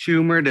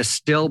Schumer to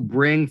still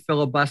bring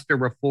filibuster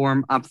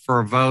reform up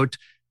for a vote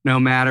no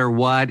matter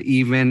what,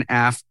 even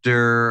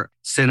after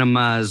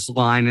Sinema's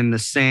line in the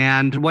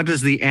sand? What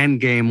does the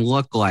end game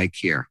look like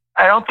here?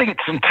 I don't think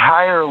it's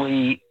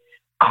entirely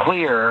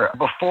clear.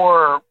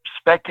 Before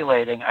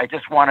speculating, I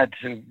just wanted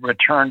to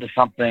return to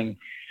something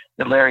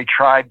that Larry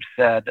Tribe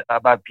said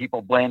about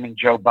people blaming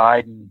Joe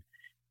Biden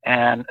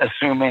and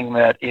assuming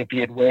that if he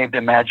had waved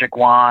a magic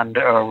wand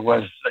or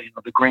was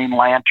the Green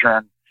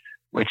Lantern,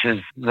 which is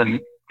the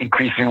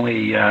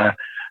increasingly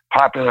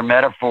popular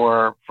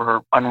metaphor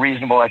for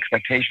unreasonable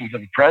expectations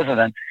of the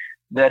president,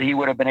 that he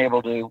would have been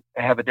able to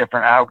have a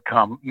different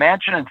outcome.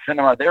 Manchin and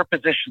Sinema, their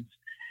positions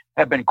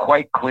have been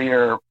quite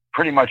clear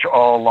pretty much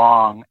all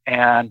along.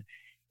 And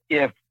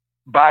if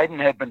Biden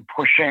had been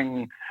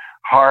pushing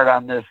hard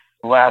on this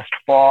last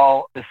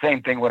fall, the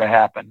same thing would have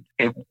happened.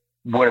 It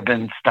would have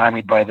been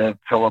stymied by the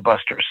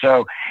filibuster.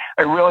 So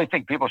I really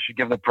think people should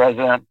give the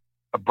president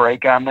a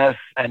break on this.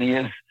 And he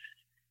is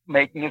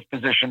making his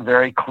position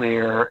very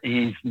clear.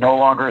 He's no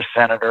longer a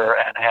senator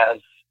and has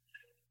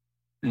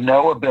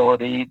no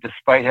ability,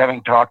 despite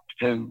having talked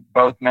to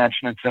both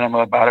Manchin and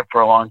Sinema about it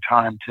for a long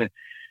time, to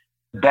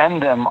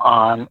bend them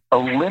on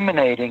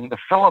eliminating the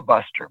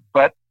filibuster.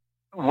 But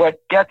what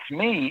gets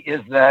me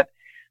is that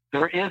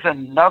there is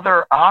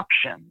another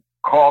option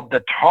called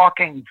the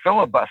talking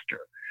filibuster,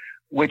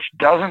 which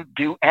doesn't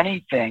do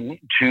anything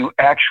to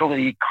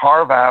actually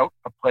carve out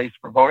a place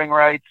for voting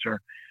rights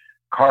or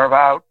carve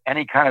out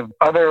any kind of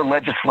other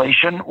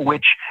legislation,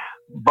 which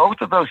both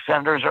of those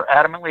senators are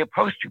adamantly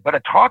opposed to. But a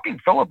talking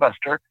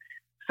filibuster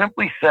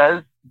simply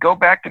says, go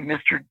back to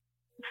Mr.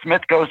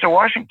 Smith Goes to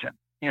Washington,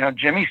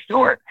 Jimmy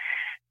Stewart.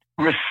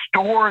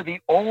 Restore the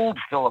old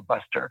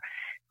filibuster.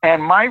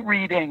 And my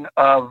reading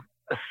of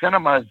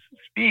Sinema's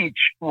speech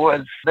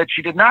was that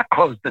she did not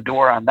close the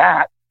door on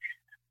that.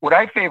 What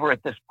I favor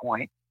at this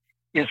point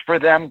is for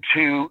them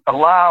to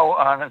allow,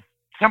 on a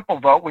simple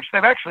vote, which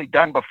they've actually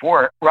done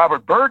before.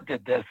 Robert Byrd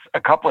did this a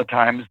couple of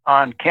times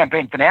on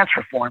campaign finance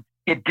reform.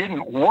 It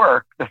didn't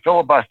work. The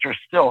filibuster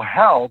still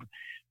held,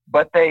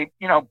 but they,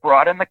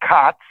 brought in the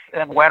cots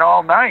and went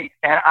all night.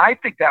 And I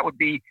think that would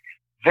be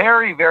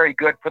very, very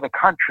good for the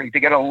country to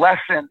get a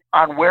lesson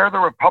on where the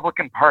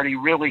Republican Party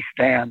really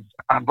stands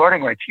on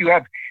voting rights. You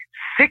have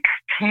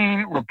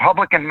 16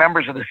 Republican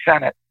members of the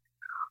Senate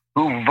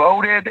who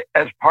voted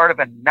as part of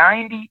a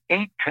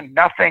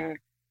 98-0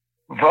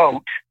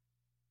 vote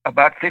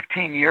about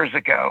 15 years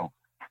ago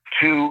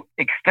to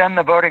extend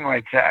the Voting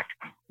Rights Act.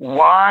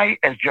 Why,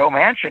 as Joe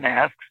Manchin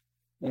asks,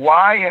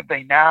 why have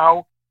they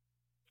now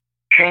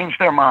changed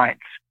their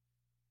minds,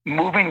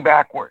 moving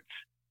backwards?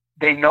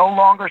 They no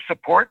longer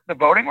support the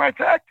Voting Rights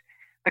Act?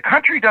 The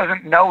country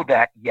doesn't know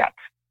that yet.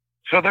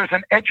 So there's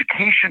an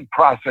education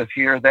process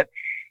here that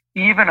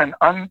even an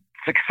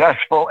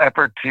unsuccessful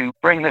effort to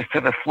bring this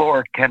to the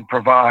floor can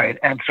provide.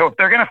 And so if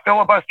they're going to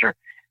filibuster,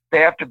 they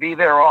have to be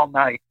there all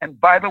night. And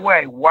by the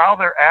way, while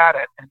they're at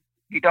it, and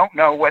you don't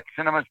know what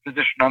Sinema's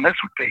position on this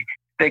would be,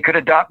 they could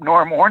adopt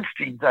Norm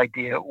Ornstein's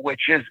idea,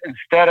 which is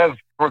instead of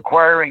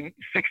requiring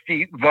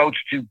 60 votes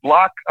to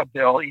block a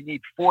bill, you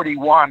need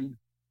 41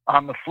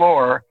 on the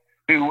floor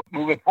to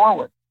move it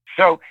forward.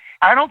 So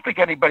I don't think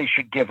anybody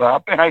should give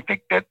up. And I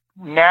think that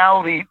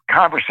now the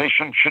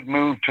conversation should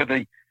move to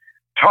the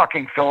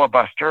talking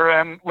filibuster,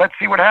 and let's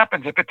see what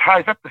happens. If it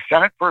ties up the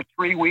Senate for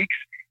 3 weeks,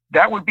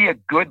 that would be a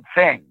good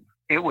thing.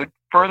 It would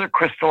further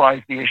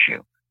crystallize the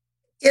issue.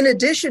 In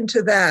addition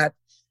to that,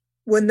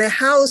 when the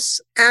House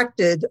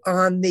acted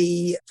on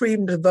the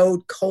Freedom to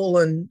Vote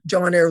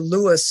John R.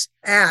 Lewis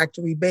Act,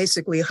 we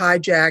basically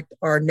hijacked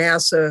our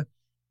NASA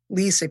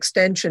lease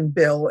extension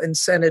bill and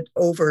sent it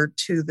over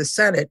to the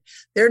Senate.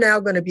 They're now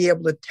going to be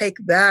able to take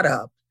that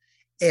up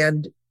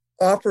and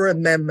offer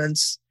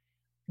amendments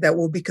that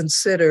will be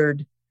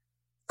considered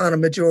on a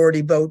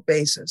majority vote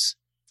basis.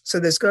 So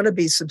there's going to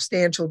be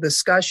substantial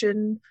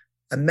discussion,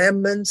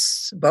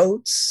 amendments,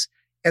 votes,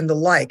 and the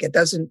like. It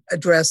doesn't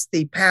address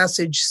the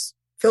passage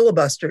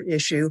filibuster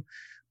issue,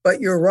 but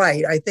you're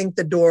right. I think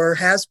the door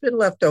has been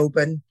left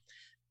open,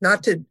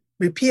 not to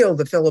repeal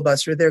the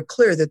filibuster. They're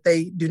clear that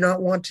they do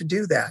not want to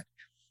do that,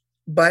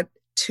 but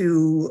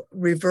to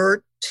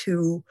revert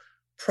to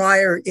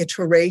prior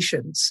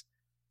iterations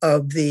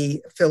of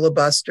the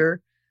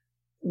filibuster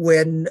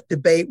when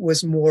debate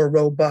was more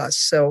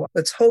robust. So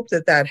let's hope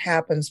that that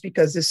happens,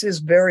 because this is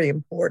very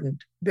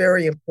important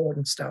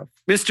stuff.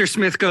 Mr.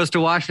 Smith Goes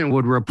to Washington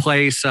would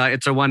replace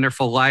It's a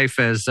Wonderful Life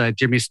as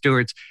Jimmy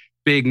Stewart's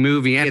big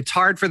movie. And it's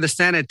hard for the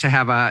Senate to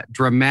have a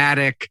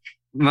dramatic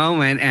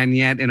moment, and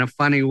yet in a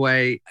funny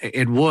way,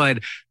 it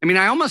would. I mean,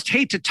 I almost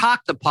hate to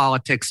talk the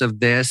politics of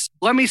this.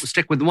 Let me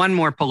stick with one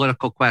more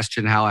political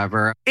question,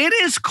 however. It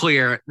is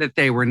clear that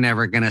they were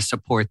never going to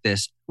support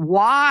this.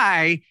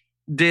 Why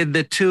did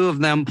the two of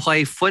them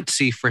play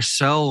footsie for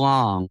so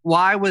long?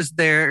 Why was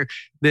there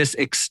this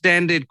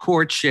extended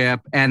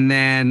courtship and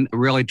then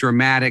really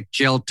dramatic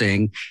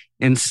jilting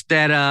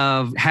instead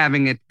of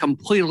having it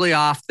completely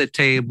off the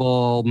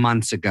table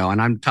months ago?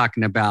 And I'm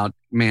talking about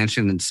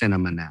Manchin and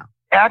Sinema now.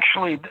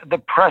 Actually, the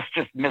press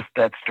just missed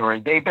that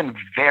story. They've been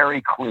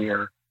very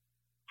clear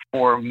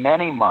for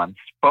many months,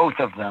 both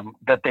of them,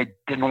 that they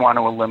didn't want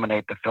to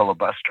eliminate the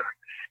filibuster.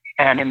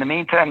 And in the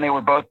meantime, they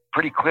were both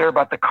pretty clear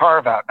about the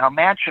carve-out. Now,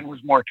 Manchin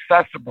was more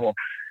accessible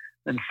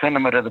than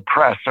Sinema to the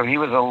press, so he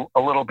was a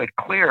little bit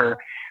clearer.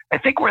 I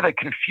think where the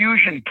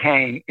confusion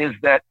came is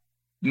that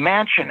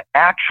Manchin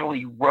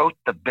actually wrote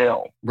the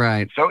bill.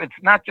 Right. So it's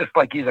not just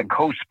like he's a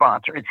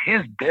co-sponsor. It's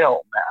his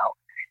bill now.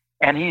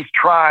 And he's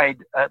tried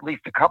at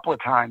least a couple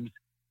of times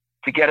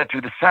to get it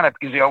through the Senate,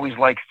 because he always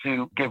likes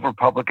to give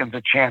Republicans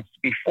a chance to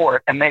be for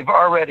it. And they've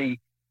already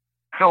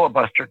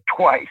filibustered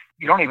twice.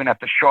 You don't even have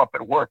to show up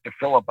at work to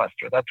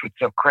filibuster. That's what's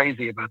so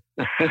crazy about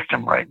the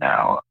system right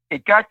now.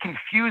 It got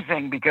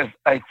confusing because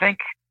I think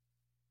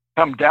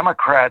some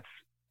Democrats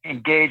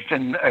engaged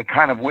in a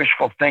kind of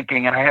wishful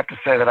thinking, and I have to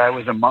say that I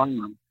was among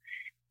them,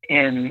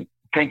 in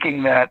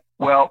thinking that,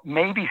 well,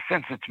 maybe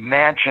since it's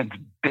Manchin's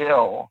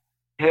bill,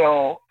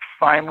 he'll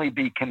finally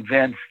be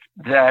convinced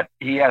that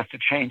he has to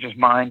change his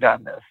mind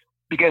on this.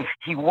 Because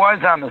he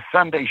was on the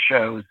Sunday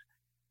shows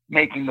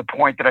making the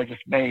point that I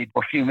just made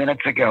a few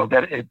minutes ago,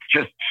 that it's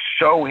just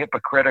so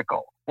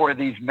hypocritical for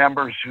these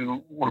members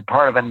who were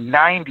part of a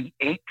 98-0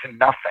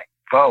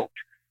 vote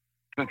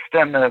to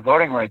extend the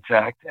Voting Rights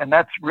Act. And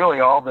that's really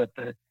all that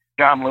the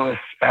John Lewis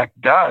Act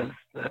does,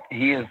 that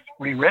he has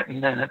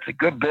rewritten, and it's a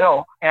good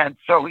bill. And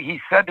so he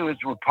said to his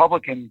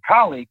Republican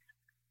colleagues,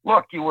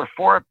 look, you were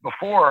for it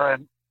before,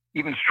 and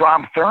even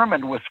Strom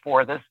Thurmond was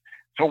for this,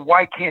 so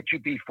why can't you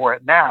be for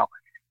it now?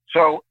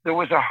 So there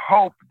was a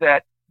hope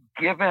that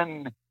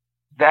given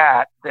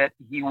that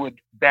he would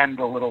bend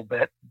a little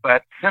bit,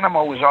 but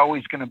Sinema was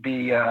always going to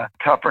be a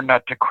tougher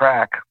nut to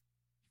crack.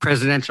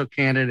 Presidential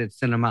candidate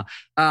Sinema.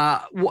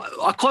 A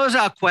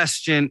closeout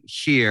question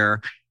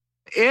here.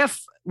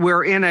 If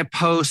we're in a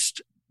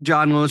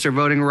post-John Lewis or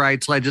voting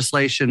rights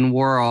legislation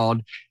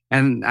world,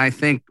 And I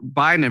think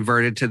Biden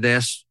averted to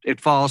this. It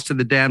falls to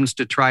the Dems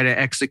to try to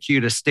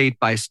execute a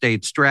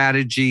state-by-state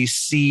strategy,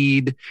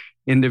 seed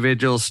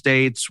individual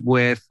states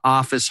with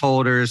office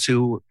holders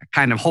who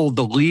kind of hold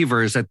the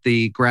levers at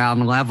the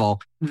ground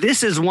level.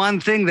 This is one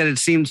thing that it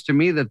seems to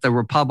me that the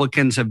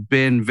Republicans have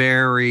been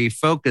very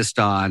focused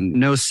on.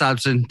 No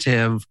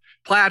substantive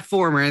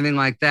platform or anything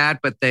like that,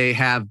 but they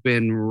have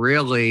been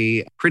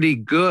really pretty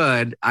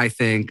good, I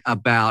think,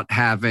 about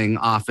having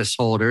office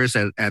holders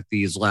at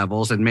these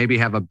levels and maybe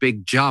have a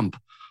big jump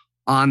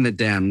on the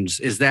Dems.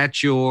 Is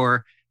that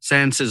your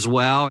sense as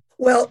well?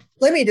 Well,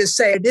 let me just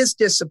say it is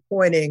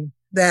disappointing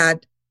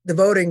that the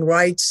Voting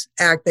Rights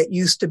Act that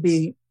used to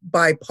be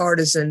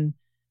bipartisan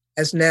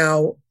has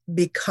now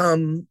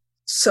become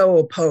so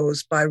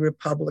opposed by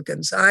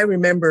Republicans. I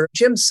remember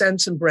Jim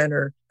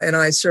Sensenbrenner and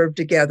I served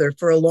together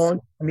for a long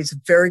time. He's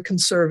a very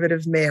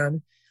conservative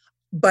man,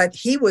 but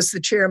he was the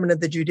chairman of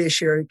the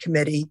Judiciary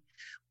Committee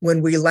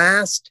when we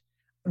last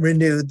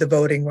renewed the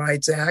Voting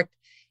Rights Act.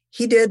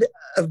 He did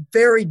a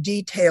very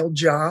detailed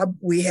job.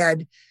 We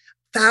had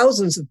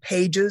thousands of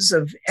pages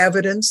of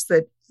evidence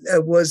that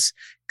was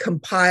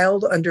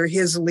compiled under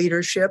his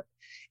leadership,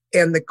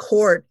 and the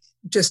court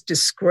just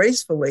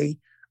disgracefully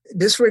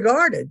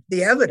disregarded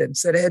the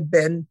evidence that had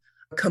been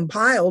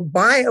compiled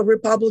by a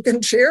Republican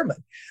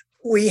chairman.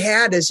 We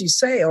had, as you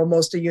say,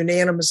 almost a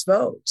unanimous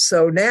vote.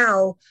 So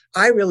now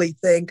I really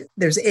think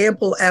there's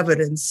ample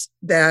evidence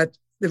that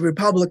the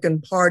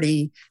Republican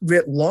Party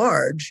writ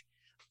large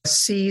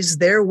sees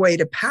their way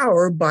to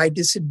power by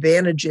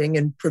disadvantaging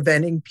and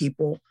preventing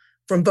people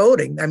from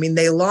voting. I mean,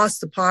 they lost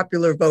the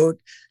popular vote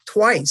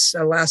twice,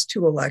 the last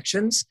two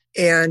elections,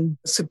 and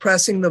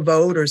suppressing the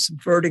vote or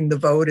subverting the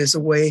vote is a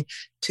way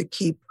to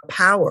keep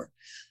power.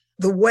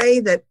 The way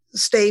that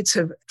states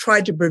have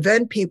tried to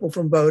prevent people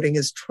from voting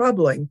is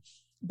troubling,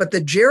 but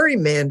the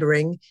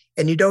gerrymandering,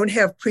 and you don't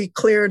have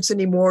pre-clearance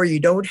anymore, you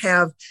don't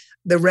have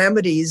the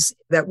remedies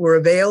that were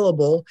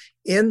available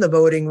in the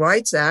Voting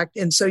Rights Act,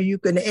 and so you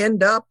can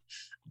end up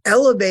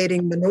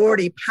elevating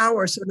minority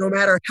power, so no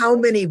matter how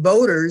many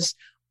voters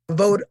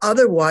vote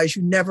otherwise,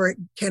 you never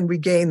can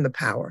regain the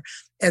power.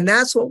 And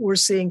that's what we're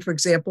seeing, for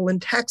example,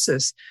 in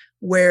Texas,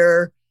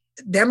 where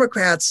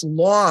Democrats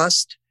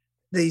lost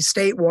the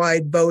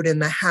statewide vote in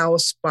the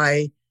House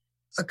by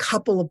a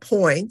couple of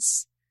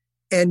points,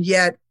 and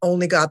yet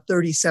only got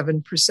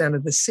 37%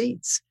 of the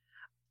seats.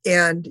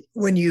 And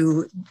when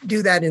you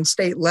do that in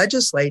state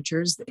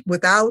legislatures,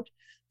 without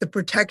the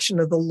protection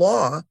of the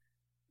law,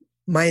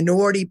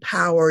 minority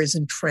power is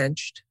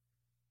entrenched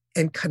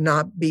and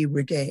cannot be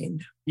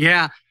regained.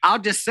 Yeah, I'll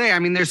just say, I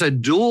mean, there's a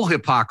dual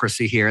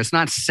hypocrisy here. It's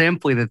not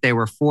simply that they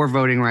were for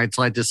voting rights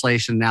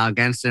legislation, now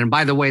against it. And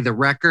by the way, the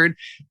record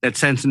that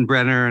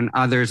Sensenbrenner and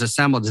others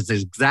assembled is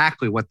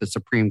exactly what the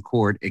Supreme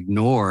Court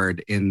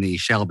ignored in the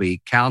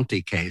Shelby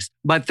County case.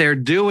 But they're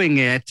doing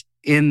it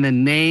in the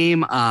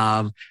name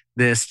of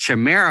this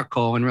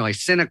chimerical and really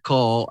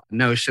cynical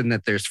notion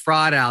that there's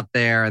fraud out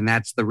there. And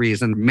that's the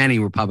reason many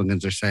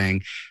Republicans are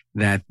saying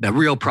that the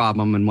real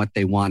problem and what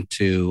they want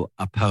to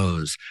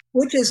oppose.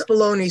 Which is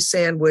bologna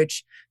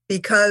sandwich,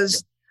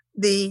 because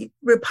the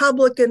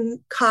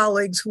Republican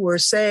colleagues who are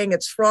saying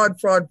it's fraud,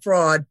 fraud,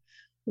 fraud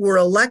were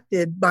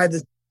elected by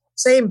the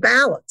same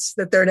ballots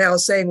that they're now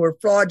saying were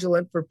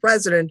fraudulent for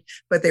president,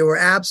 but they were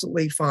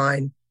absolutely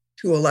fine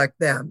to elect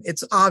them.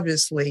 It's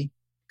obviously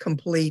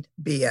complete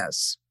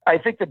BS. I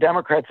think the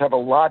Democrats have a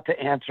lot to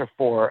answer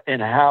for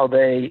in how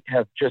they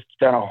have just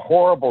done a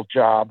horrible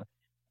job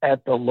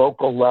at the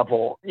local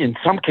level. In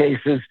some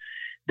cases,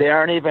 they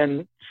aren't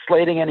even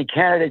slating any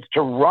candidates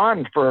to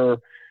run for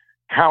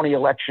county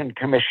election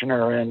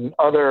commissioner and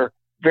other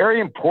very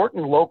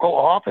important local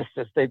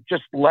offices. They've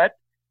just let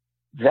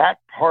that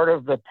part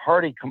of the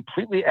party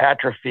completely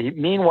atrophy.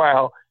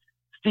 Meanwhile,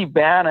 Steve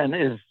Bannon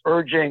is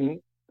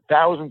urging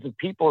thousands of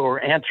people who are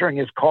answering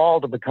his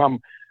call to become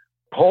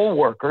poll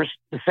workers.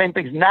 The same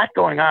thing's not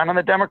going on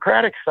the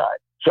Democratic side.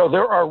 So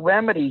there are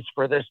remedies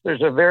for this.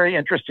 There's a very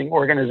interesting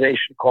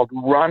organization called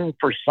Run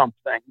for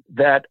Something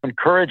that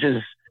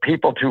encourages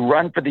people to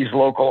run for these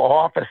local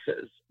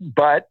offices,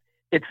 but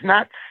it's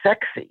not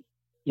sexy.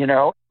 You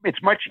know,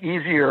 it's much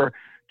easier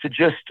to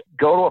just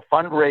go to a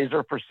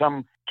fundraiser for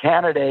some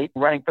candidate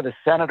running for the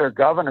Senate or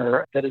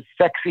governor that is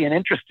sexy and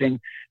interesting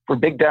for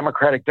big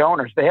Democratic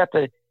donors. They have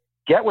to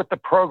get with the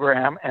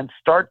program and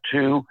start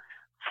to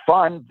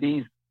fund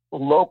these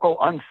local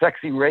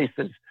unsexy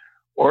races,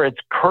 or it's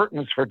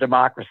curtains for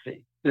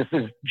democracy. This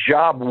is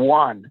job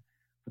one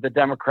for the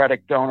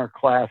Democratic donor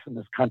class in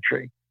this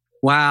country.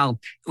 Wow.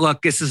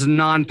 Look, this is a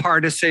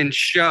nonpartisan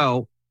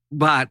show,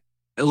 but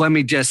let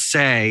me just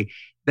say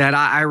that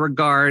I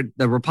regard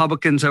the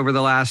Republicans over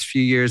the last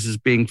few years as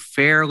being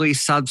fairly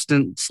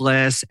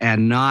substanceless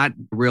and not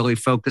really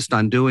focused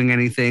on doing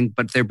anything.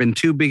 But there have been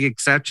two big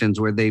exceptions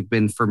where they've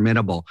been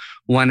formidable.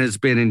 One has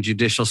been in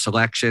judicial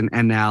selection,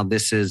 and now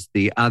this is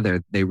the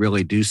other. They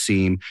really do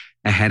seem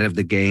ahead of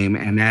the game.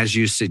 And as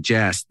you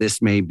suggest,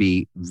 this may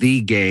be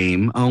the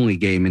game, only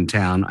game in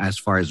town as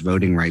far as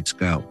voting rights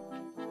go.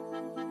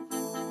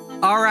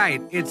 All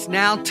right, it's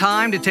now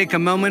time to take a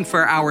moment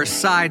for our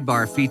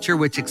sidebar feature,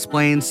 which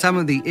explains some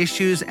of the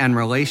issues and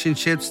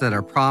relationships that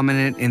are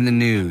prominent in the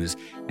news.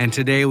 And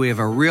today we have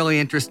a really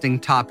interesting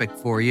topic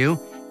for you: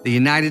 the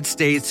United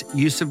States'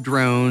 use of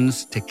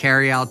drones to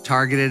carry out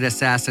targeted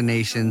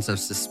assassinations of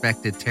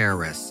suspected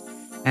terrorists.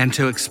 And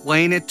to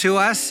explain it to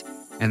us,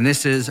 and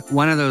this is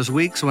one of those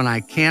weeks when I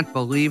can't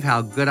believe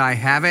how good I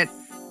have it,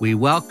 we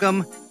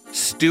welcome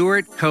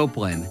Stewart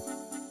Copeland,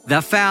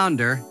 the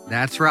founder,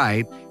 that's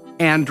right,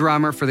 and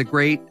drummer for the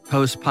great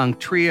post-punk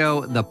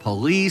trio, The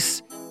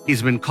Police.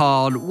 He's been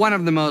called one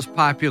of the most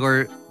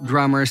popular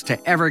drummers to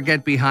ever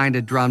get behind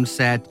a drum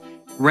set,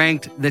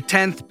 ranked the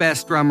 10th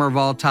best drummer of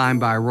all time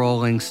by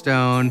Rolling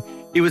Stone.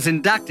 He was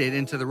inducted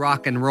into the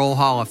Rock and Roll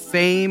Hall of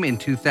Fame in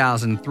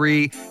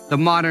 2003, the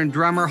Modern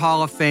Drummer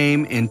Hall of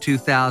Fame in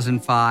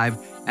 2005,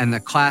 and the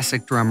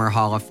Classic Drummer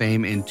Hall of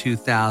Fame in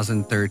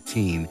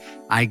 2013.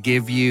 I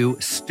give you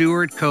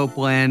Stewart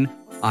Copeland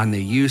on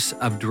the use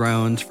of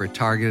drones for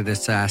targeted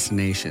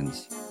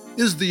assassinations.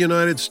 Is the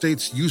United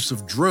States' use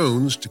of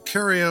drones to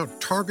carry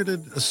out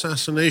targeted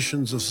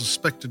assassinations of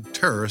suspected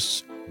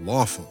terrorists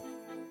lawful?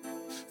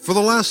 For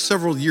the last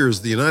several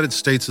years, the United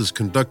States has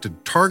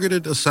conducted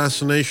targeted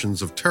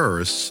assassinations of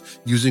terrorists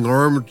using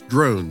armed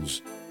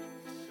drones.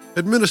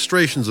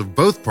 Administrations of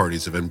both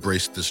parties have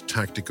embraced this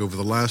tactic over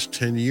the last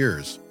 10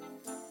 years.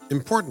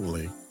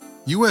 Importantly,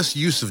 U.S.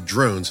 use of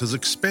drones has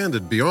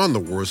expanded beyond the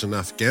wars in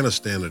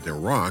Afghanistan and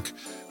Iraq,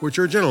 which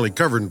are generally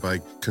governed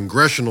by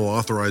congressional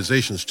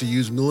authorizations to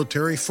use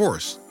military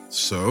force.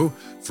 So,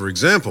 for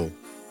example,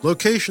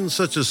 locations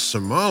such as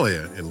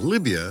Somalia and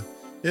Libya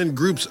and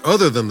groups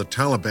other than the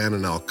Taliban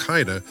and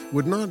Al-Qaeda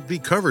would not be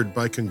covered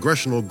by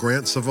congressional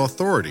grants of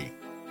authority.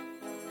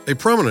 A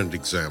prominent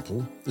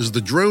example is the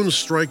drone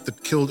strike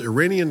that killed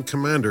Iranian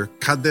commander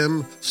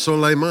Qasem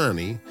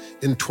Soleimani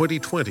in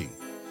 2020.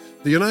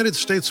 The United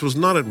States was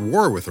not at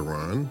war with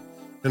Iran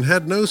and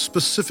had no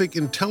specific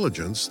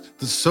intelligence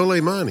that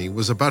Soleimani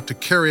was about to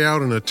carry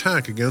out an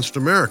attack against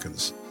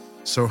Americans.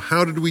 So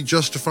how did we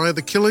justify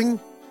the killing?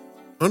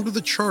 Under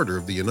the Charter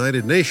of the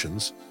United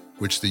Nations,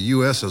 which the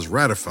U.S. has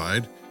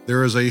ratified,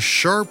 there is a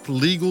sharp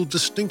legal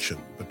distinction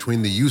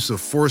between the use of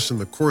force in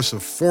the course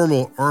of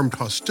formal armed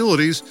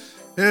hostilities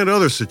and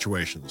other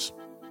situations.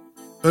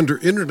 Under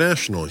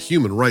international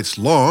human rights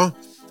law,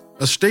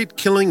 a state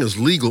killing is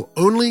legal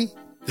only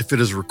if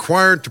it is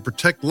required to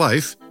protect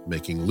life,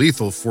 making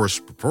lethal force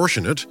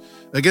proportionate,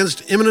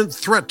 against imminent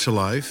threat to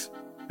life,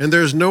 and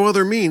there is no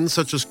other means,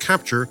 such as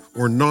capture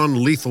or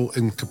non-lethal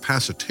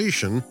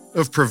incapacitation,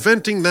 of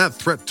preventing that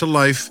threat to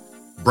life,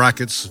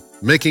 brackets,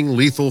 making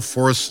lethal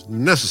force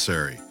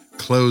necessary,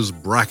 close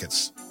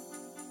brackets.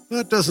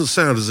 That doesn't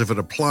sound as if it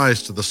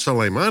applies to the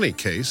Soleimani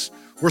case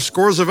or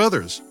scores of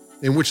others,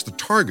 in which the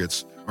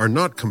targets are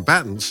not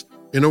combatants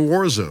in a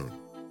war zone.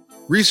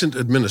 Recent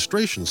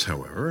administrations,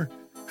 however,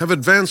 have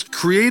advanced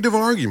creative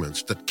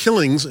arguments that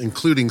killings,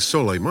 including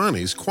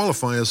Soleimani's,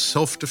 qualify as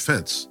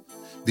self-defense.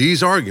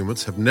 These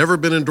arguments have never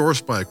been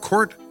endorsed by a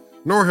court,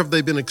 nor have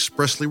they been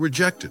expressly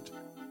rejected.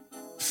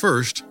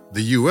 First,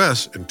 the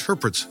U.S.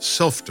 interprets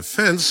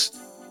self-defense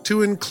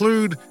to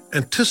include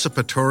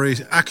anticipatory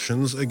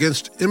actions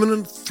against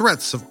imminent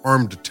threats of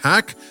armed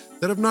attack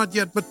that have not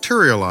yet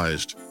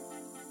materialized.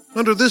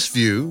 Under this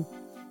view,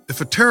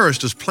 if a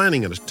terrorist is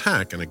planning an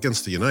attack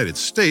against the United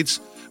States,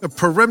 a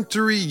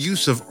peremptory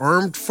use of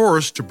armed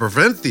force to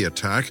prevent the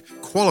attack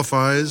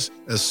qualifies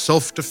as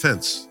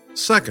self-defense.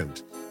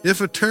 Second,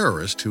 if a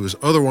terrorist who is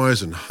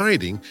otherwise in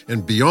hiding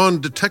and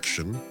beyond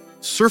detection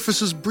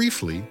surfaces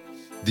briefly,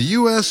 the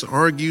U.S.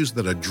 argues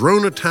that a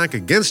drone attack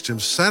against him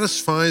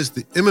satisfies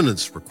the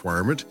imminence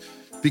requirement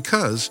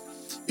because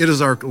it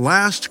is our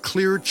last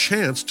clear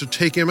chance to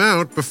take him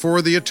out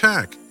before the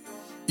attack,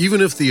 even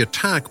if the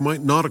attack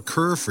might not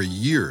occur for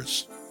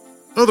years.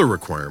 Other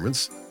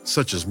requirements,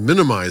 such as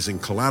minimizing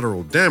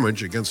collateral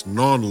damage against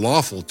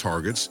non-lawful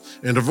targets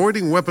and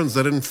avoiding weapons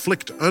that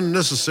inflict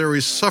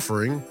unnecessary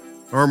suffering,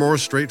 are more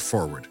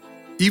straightforward.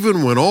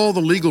 Even when all the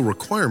legal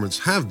requirements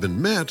have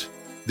been met,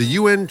 the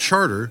UN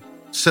Charter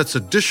sets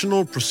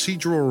additional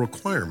procedural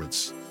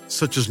requirements,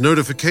 such as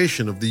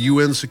notification of the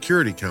UN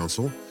Security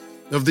Council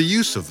of the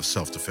use of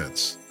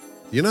self-defense.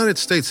 The United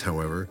States,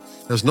 however,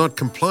 has not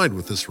complied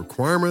with this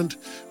requirement,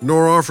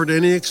 nor offered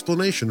any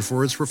explanation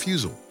for its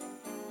refusal.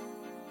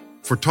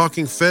 For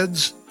Talking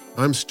Feds,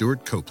 I'm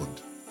Stewart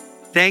Copeland.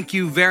 Thank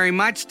you very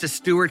much to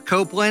Stewart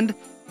Copeland.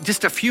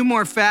 Just a few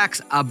more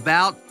facts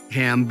about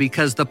him,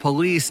 because The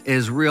Police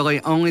is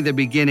really only the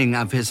beginning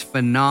of his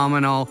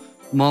phenomenal,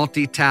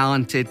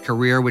 multi-talented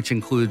career, which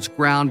includes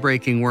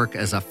groundbreaking work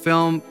as a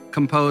film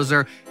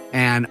composer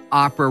and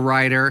opera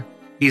writer.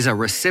 He's a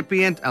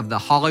recipient of the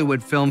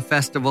Hollywood Film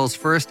Festival's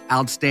first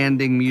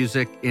Outstanding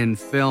Music in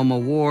Film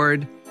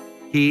Award.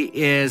 He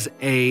is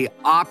an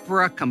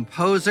opera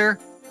composer.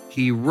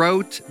 He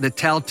wrote The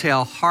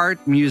Telltale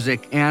Heart,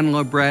 music and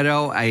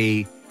libretto,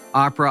 a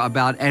opera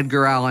about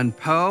Edgar Allan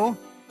Poe.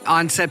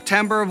 On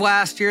September of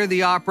last year,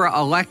 the opera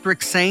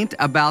Electric Saint,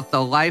 about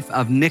the life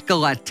of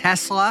Nikola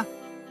Tesla,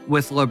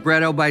 with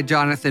libretto by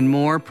Jonathan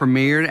Moore,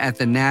 premiered at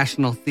the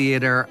National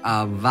Theater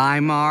of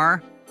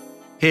Weimar.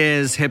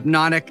 His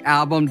hypnotic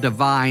album,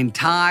 Divine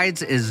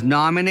Tides, is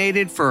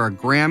nominated for a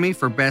Grammy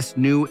for Best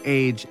New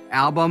Age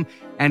Album,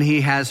 and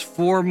he has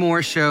 4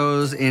 more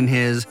shows in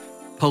his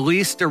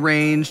Policed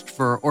Arranged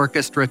for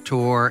Orchestra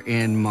tour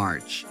in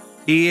March.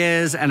 He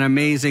is an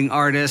amazing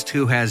artist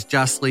who has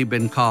justly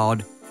been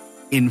called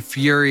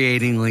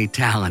infuriatingly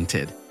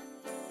talented.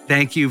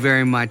 Thank you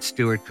very much,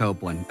 Stuart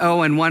Copeland.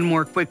 Oh, and one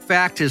more quick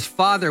fact. His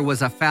father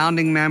was a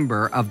founding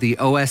member of the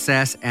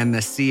OSS and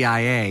the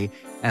CIA,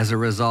 as a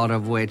result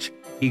of which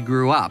he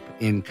grew up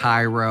in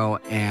Cairo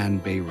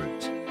and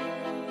Beirut.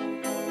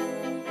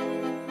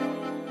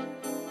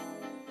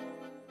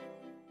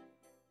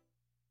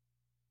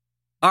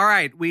 All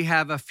right, we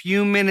have a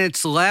few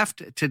minutes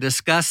left to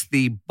discuss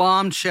the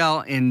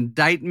bombshell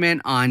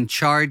indictment on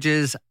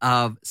charges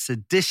of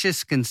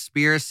seditious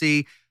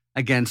conspiracy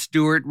against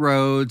Stuart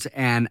Rhodes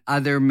and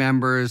other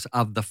members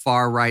of the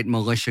far-right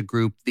militia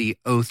group, the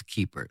Oath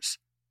Keepers.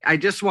 I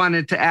just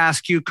wanted to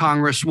ask you,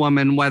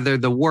 Congresswoman, whether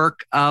the work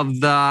of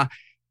the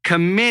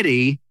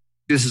committee,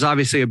 this is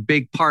obviously a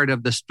big part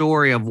of the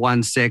story of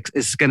 1-6,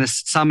 is going to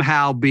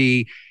somehow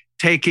be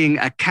taking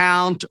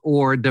account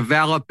or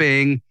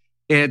developing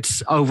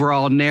its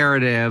overall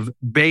narrative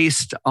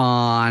based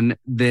on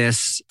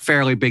this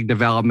fairly big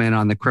development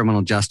on the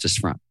criminal justice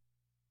front.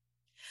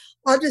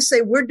 I'll just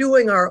say we're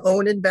doing our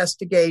own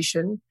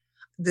investigation.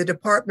 The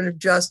Department of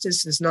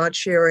Justice is not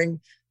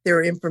sharing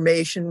their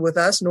information with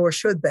us, nor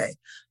should they.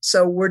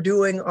 So we're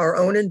doing our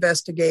own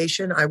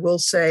investigation. I will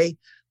say,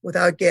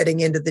 without getting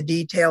into the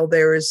detail,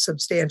 there is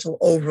substantial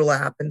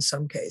overlap in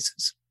some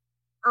cases.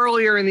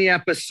 Earlier in the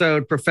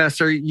episode,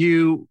 Professor,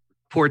 you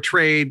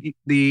portrayed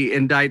the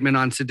indictment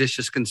on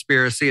seditious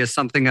conspiracy as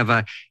something of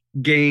a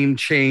game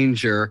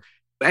changer.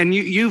 And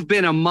you've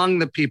been among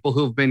the people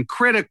who've been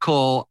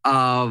critical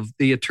of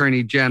the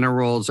Attorney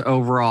General's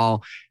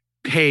overall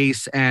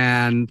pace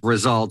and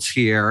results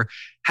here.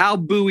 How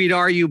buoyed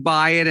are you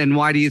by it, and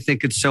why do you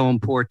think it's so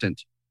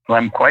important? Well,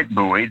 I'm quite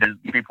buoyed, as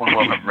people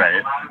will have read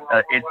it.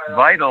 It's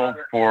vital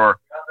for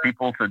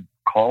people to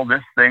call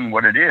this thing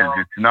what it is.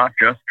 It's not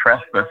just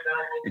trespass.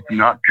 It's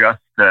not just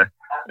a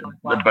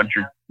bunch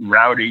of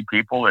rowdy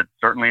people. It's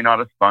certainly not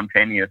a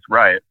spontaneous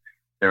riot.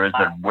 There is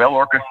a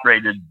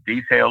well-orchestrated,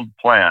 detailed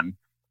plan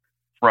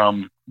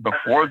from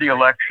before the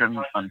election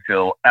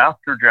until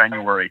after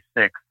January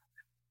 6th,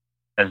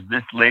 as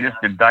this latest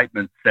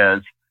indictment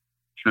says,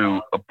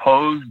 to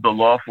oppose the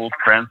lawful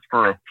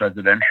transfer of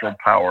presidential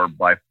power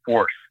by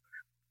force.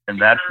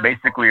 And that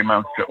basically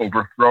amounts to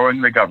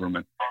overthrowing the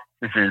government.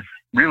 This is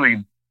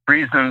really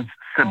treason's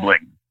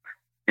sibling.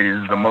 It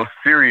is the most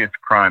serious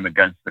crime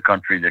against the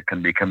country that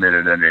can be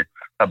committed, and it's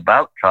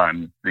about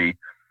time the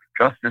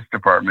Justice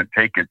Department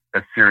take it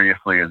as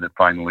seriously as it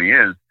finally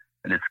is,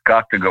 and it's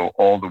got to go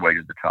all the way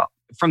to the top.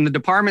 From the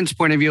department's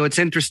point of view, it's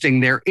interesting.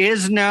 There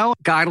is no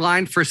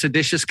guideline for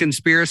seditious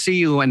conspiracy.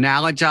 You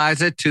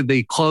analogize it to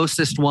the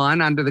closest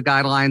one under the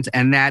guidelines,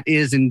 and that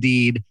is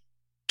indeed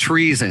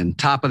treason,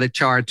 top of the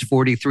charts,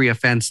 43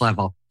 offense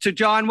level. So,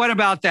 John, what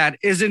about that?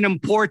 Is it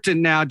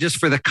important now just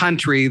for the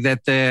country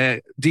that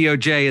the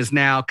DOJ is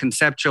now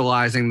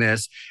conceptualizing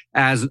this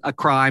as a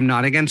crime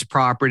not against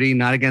property,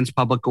 not against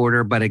public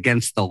order, but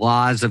against the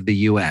laws of the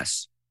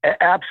U.S.?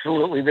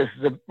 Absolutely. This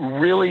is a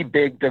really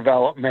big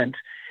development.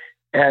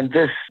 And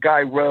this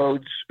guy,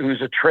 Rhodes,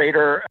 who's a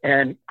traitor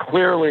and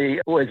clearly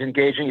was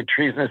engaging in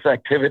treasonous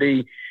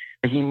activity,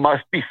 he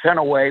must be sent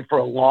away for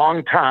a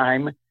long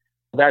time.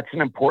 That's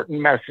an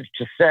important message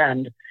to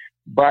send.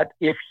 But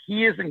if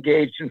he is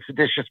engaged in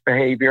seditious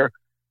behavior,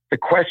 the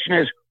question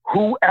is,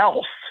 who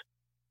else?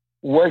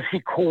 Was he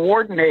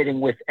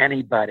coordinating with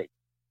anybody?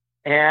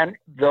 And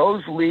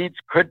those leads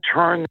could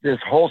turn this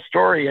whole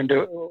story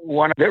into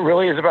one that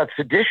really is about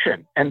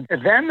sedition. And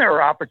then there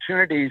are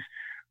opportunities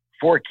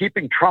for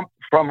keeping Trump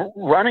from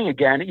running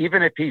again,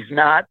 even if he's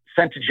not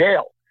sent to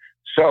jail.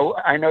 So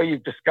I know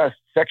you've discussed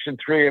Section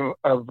 3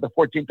 of the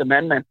 14th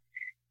Amendment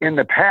in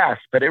the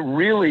past, but it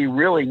really,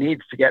 really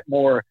needs to get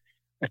more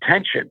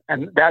attention.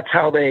 And that's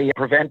how they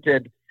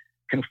prevented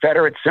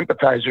Confederate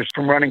sympathizers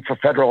from running for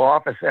federal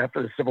office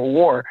after the Civil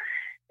War.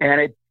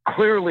 And it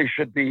clearly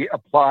should be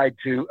applied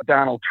to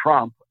Donald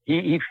Trump.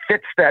 He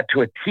fits that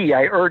to a T.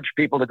 I urge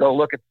people to go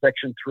look at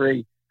Section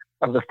 3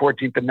 of the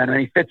 14th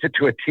Amendment. He fits it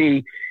to a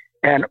T.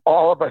 And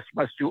all of us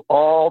must do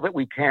all that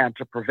we can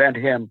to prevent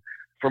him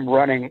from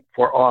running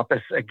for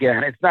office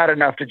again. It's not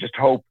enough to just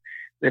hope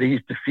that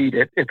he's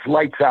defeated. It's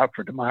lights out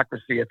for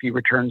democracy if he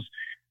returns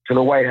to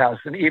the White House.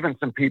 And even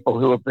some people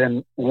who have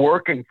been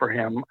working for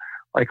him,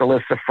 like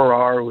Alyssa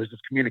Farrar, who is his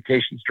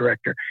communications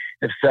director,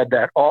 have said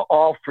that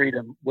all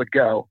freedom would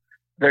go.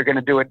 They're going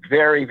to do it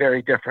very,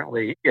 very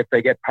differently if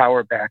they get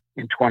power back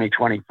in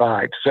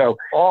 2025. So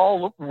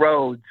all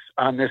roads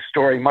on this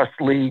story must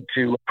lead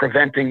to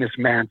preventing this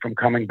man from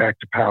coming back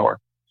to power.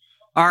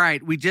 All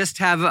right. We just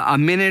have a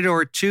minute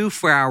or two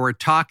for our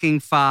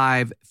Talking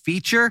Five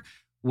feature.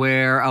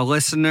 where a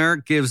listener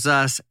gives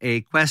us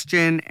a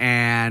question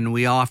and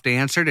we all have to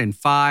answer it in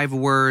 5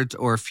 words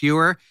or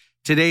fewer.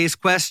 Today's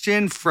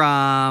question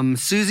from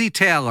Susie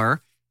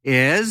Taylor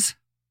is,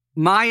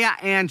 Maya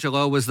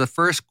Angelou was the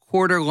first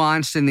quarter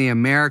launched in the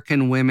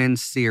American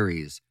Women's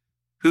Series.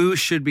 Who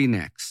should be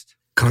next?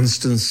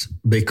 Constance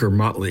Baker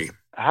Motley.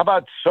 How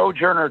about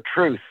Sojourner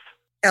Truth?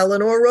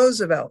 Eleanor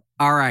Roosevelt.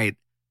 All right.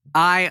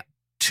 I,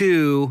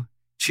 too,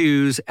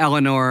 choose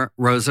Eleanor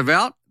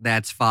Roosevelt.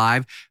 That's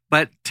 5.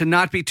 But to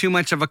not be too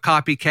much of a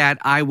copycat,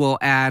 I will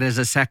add as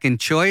a second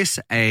choice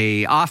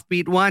a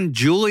offbeat one,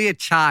 Julia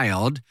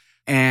Child.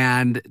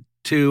 And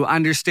to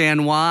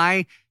understand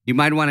why, you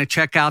might want to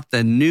check out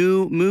the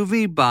new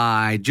movie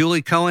by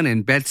Julie Cohen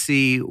and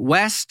Betsy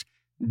West,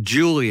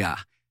 Julia.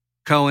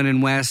 Cohen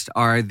and West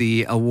are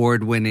the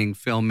award-winning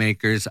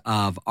filmmakers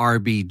of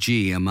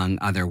RBG, among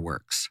other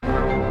works.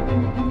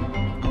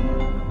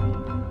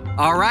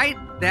 All right,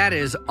 that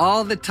is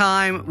all the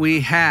time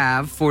we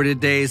have for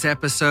today's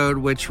episode,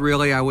 which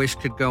really I wish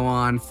could go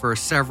on for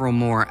several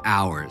more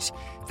hours.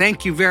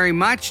 Thank you very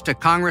much to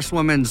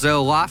Congresswoman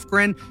Zoe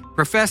Lofgren,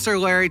 Professor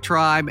Larry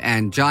Tribe,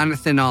 and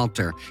Jonathan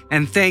Alter.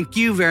 And thank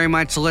you very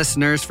much,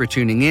 listeners, for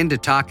tuning in to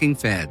Talking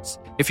Feds.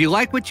 If you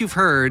like what you've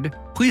heard,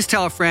 please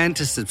tell a friend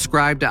to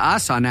subscribe to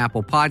us on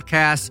Apple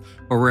Podcasts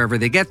or wherever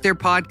they get their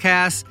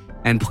podcasts.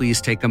 And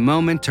please take a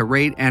moment to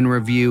rate and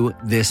review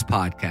this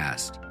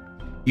podcast.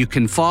 You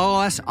can follow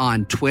us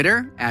on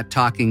Twitter at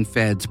Talking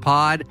Feds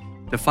Pod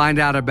to find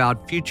out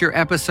about future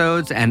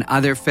episodes and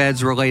other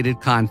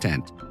Feds-related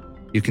content.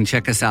 You can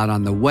check us out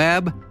on the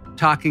web,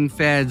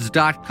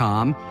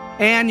 talkingfeds.com,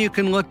 and you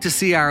can look to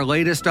see our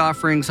latest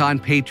offerings on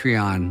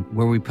Patreon,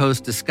 where we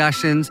post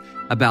discussions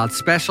about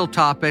special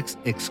topics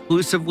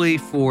exclusively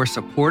for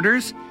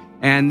supporters.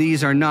 And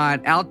these are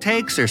not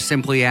outtakes or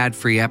simply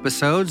ad-free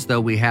episodes,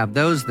 though we have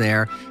those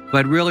there,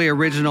 but really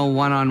original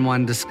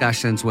one-on-one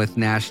discussions with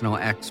national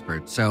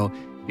experts. So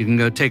you can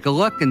go take a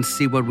look and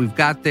see what we've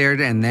got there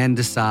and then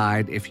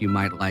decide if you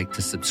might like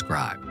to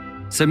subscribe.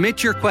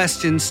 Submit your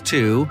questions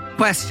to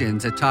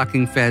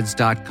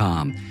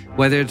questions@talkingfeds.com,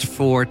 whether it's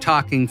for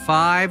Talking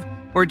 5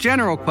 or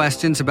general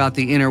questions about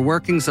the inner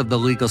workings of the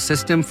legal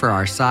system for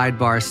our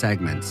sidebar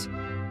segments.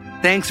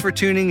 Thanks for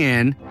tuning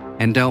in,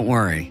 and don't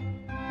worry.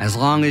 As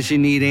long as you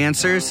need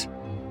answers,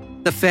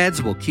 the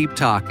Feds will keep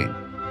talking.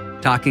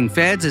 Talking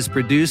Feds is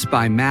produced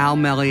by Mal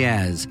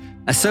Meliez,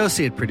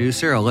 Associate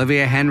Producer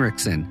Olivia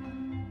Henriksen,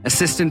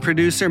 Assistant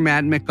Producer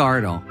Matt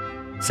McArdle,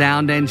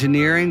 Sound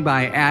Engineering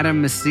by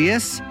Adam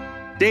Macias.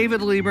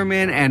 David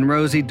Lieberman and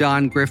Rosie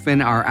Dawn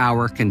Griffin are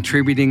our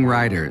contributing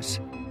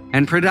writers,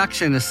 and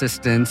production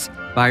assistance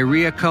by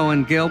Rhea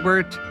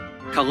Cohen-Gilbert,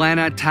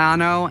 Kalena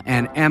Tano,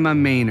 and Emma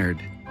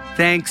Maynard.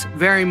 Thanks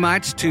very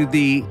much to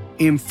the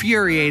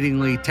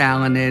infuriatingly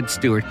talented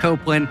Stuart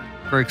Copeland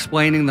for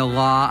explaining the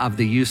law of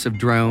the use of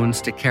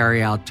drones to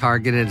carry out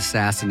targeted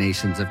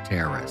assassinations of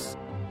terrorists.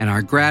 And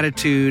our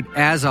gratitude,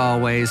 as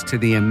always, to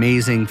the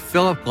amazing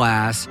Philip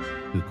Glass,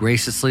 who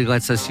graciously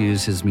lets us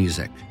use his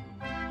music.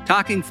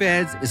 Talking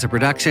Feds is a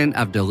production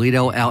of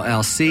Delito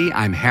LLC.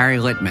 I'm Harry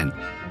Littman.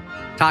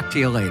 Talk to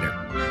you later.